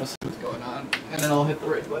so I can go see what's going on, and then I'll hit the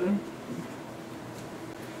raid button.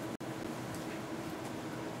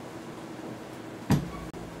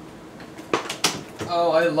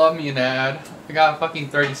 Oh, I love me an ad. I got a fucking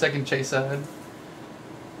 30-second chase ad.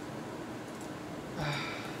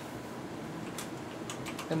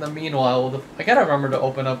 In the meanwhile, I gotta remember to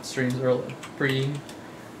open up streams early,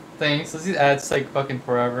 pre-things. These ads take fucking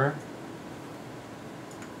forever.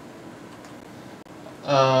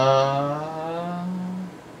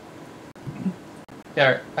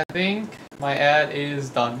 Yeah, I think my ad is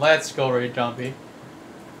done. Let's go raid Zombie.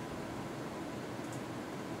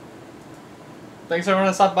 Thanks everyone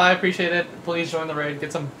that stopped by, appreciate it. Please join the raid,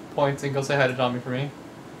 get some points, and go say hi to Zombie for me.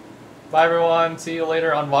 Bye everyone, see you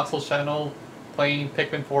later on Voxel's channel, playing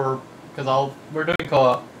Pikmin 4, because we're doing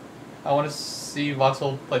co-op. I want to see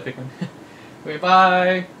Voxel play Pikmin. Okay,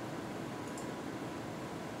 bye!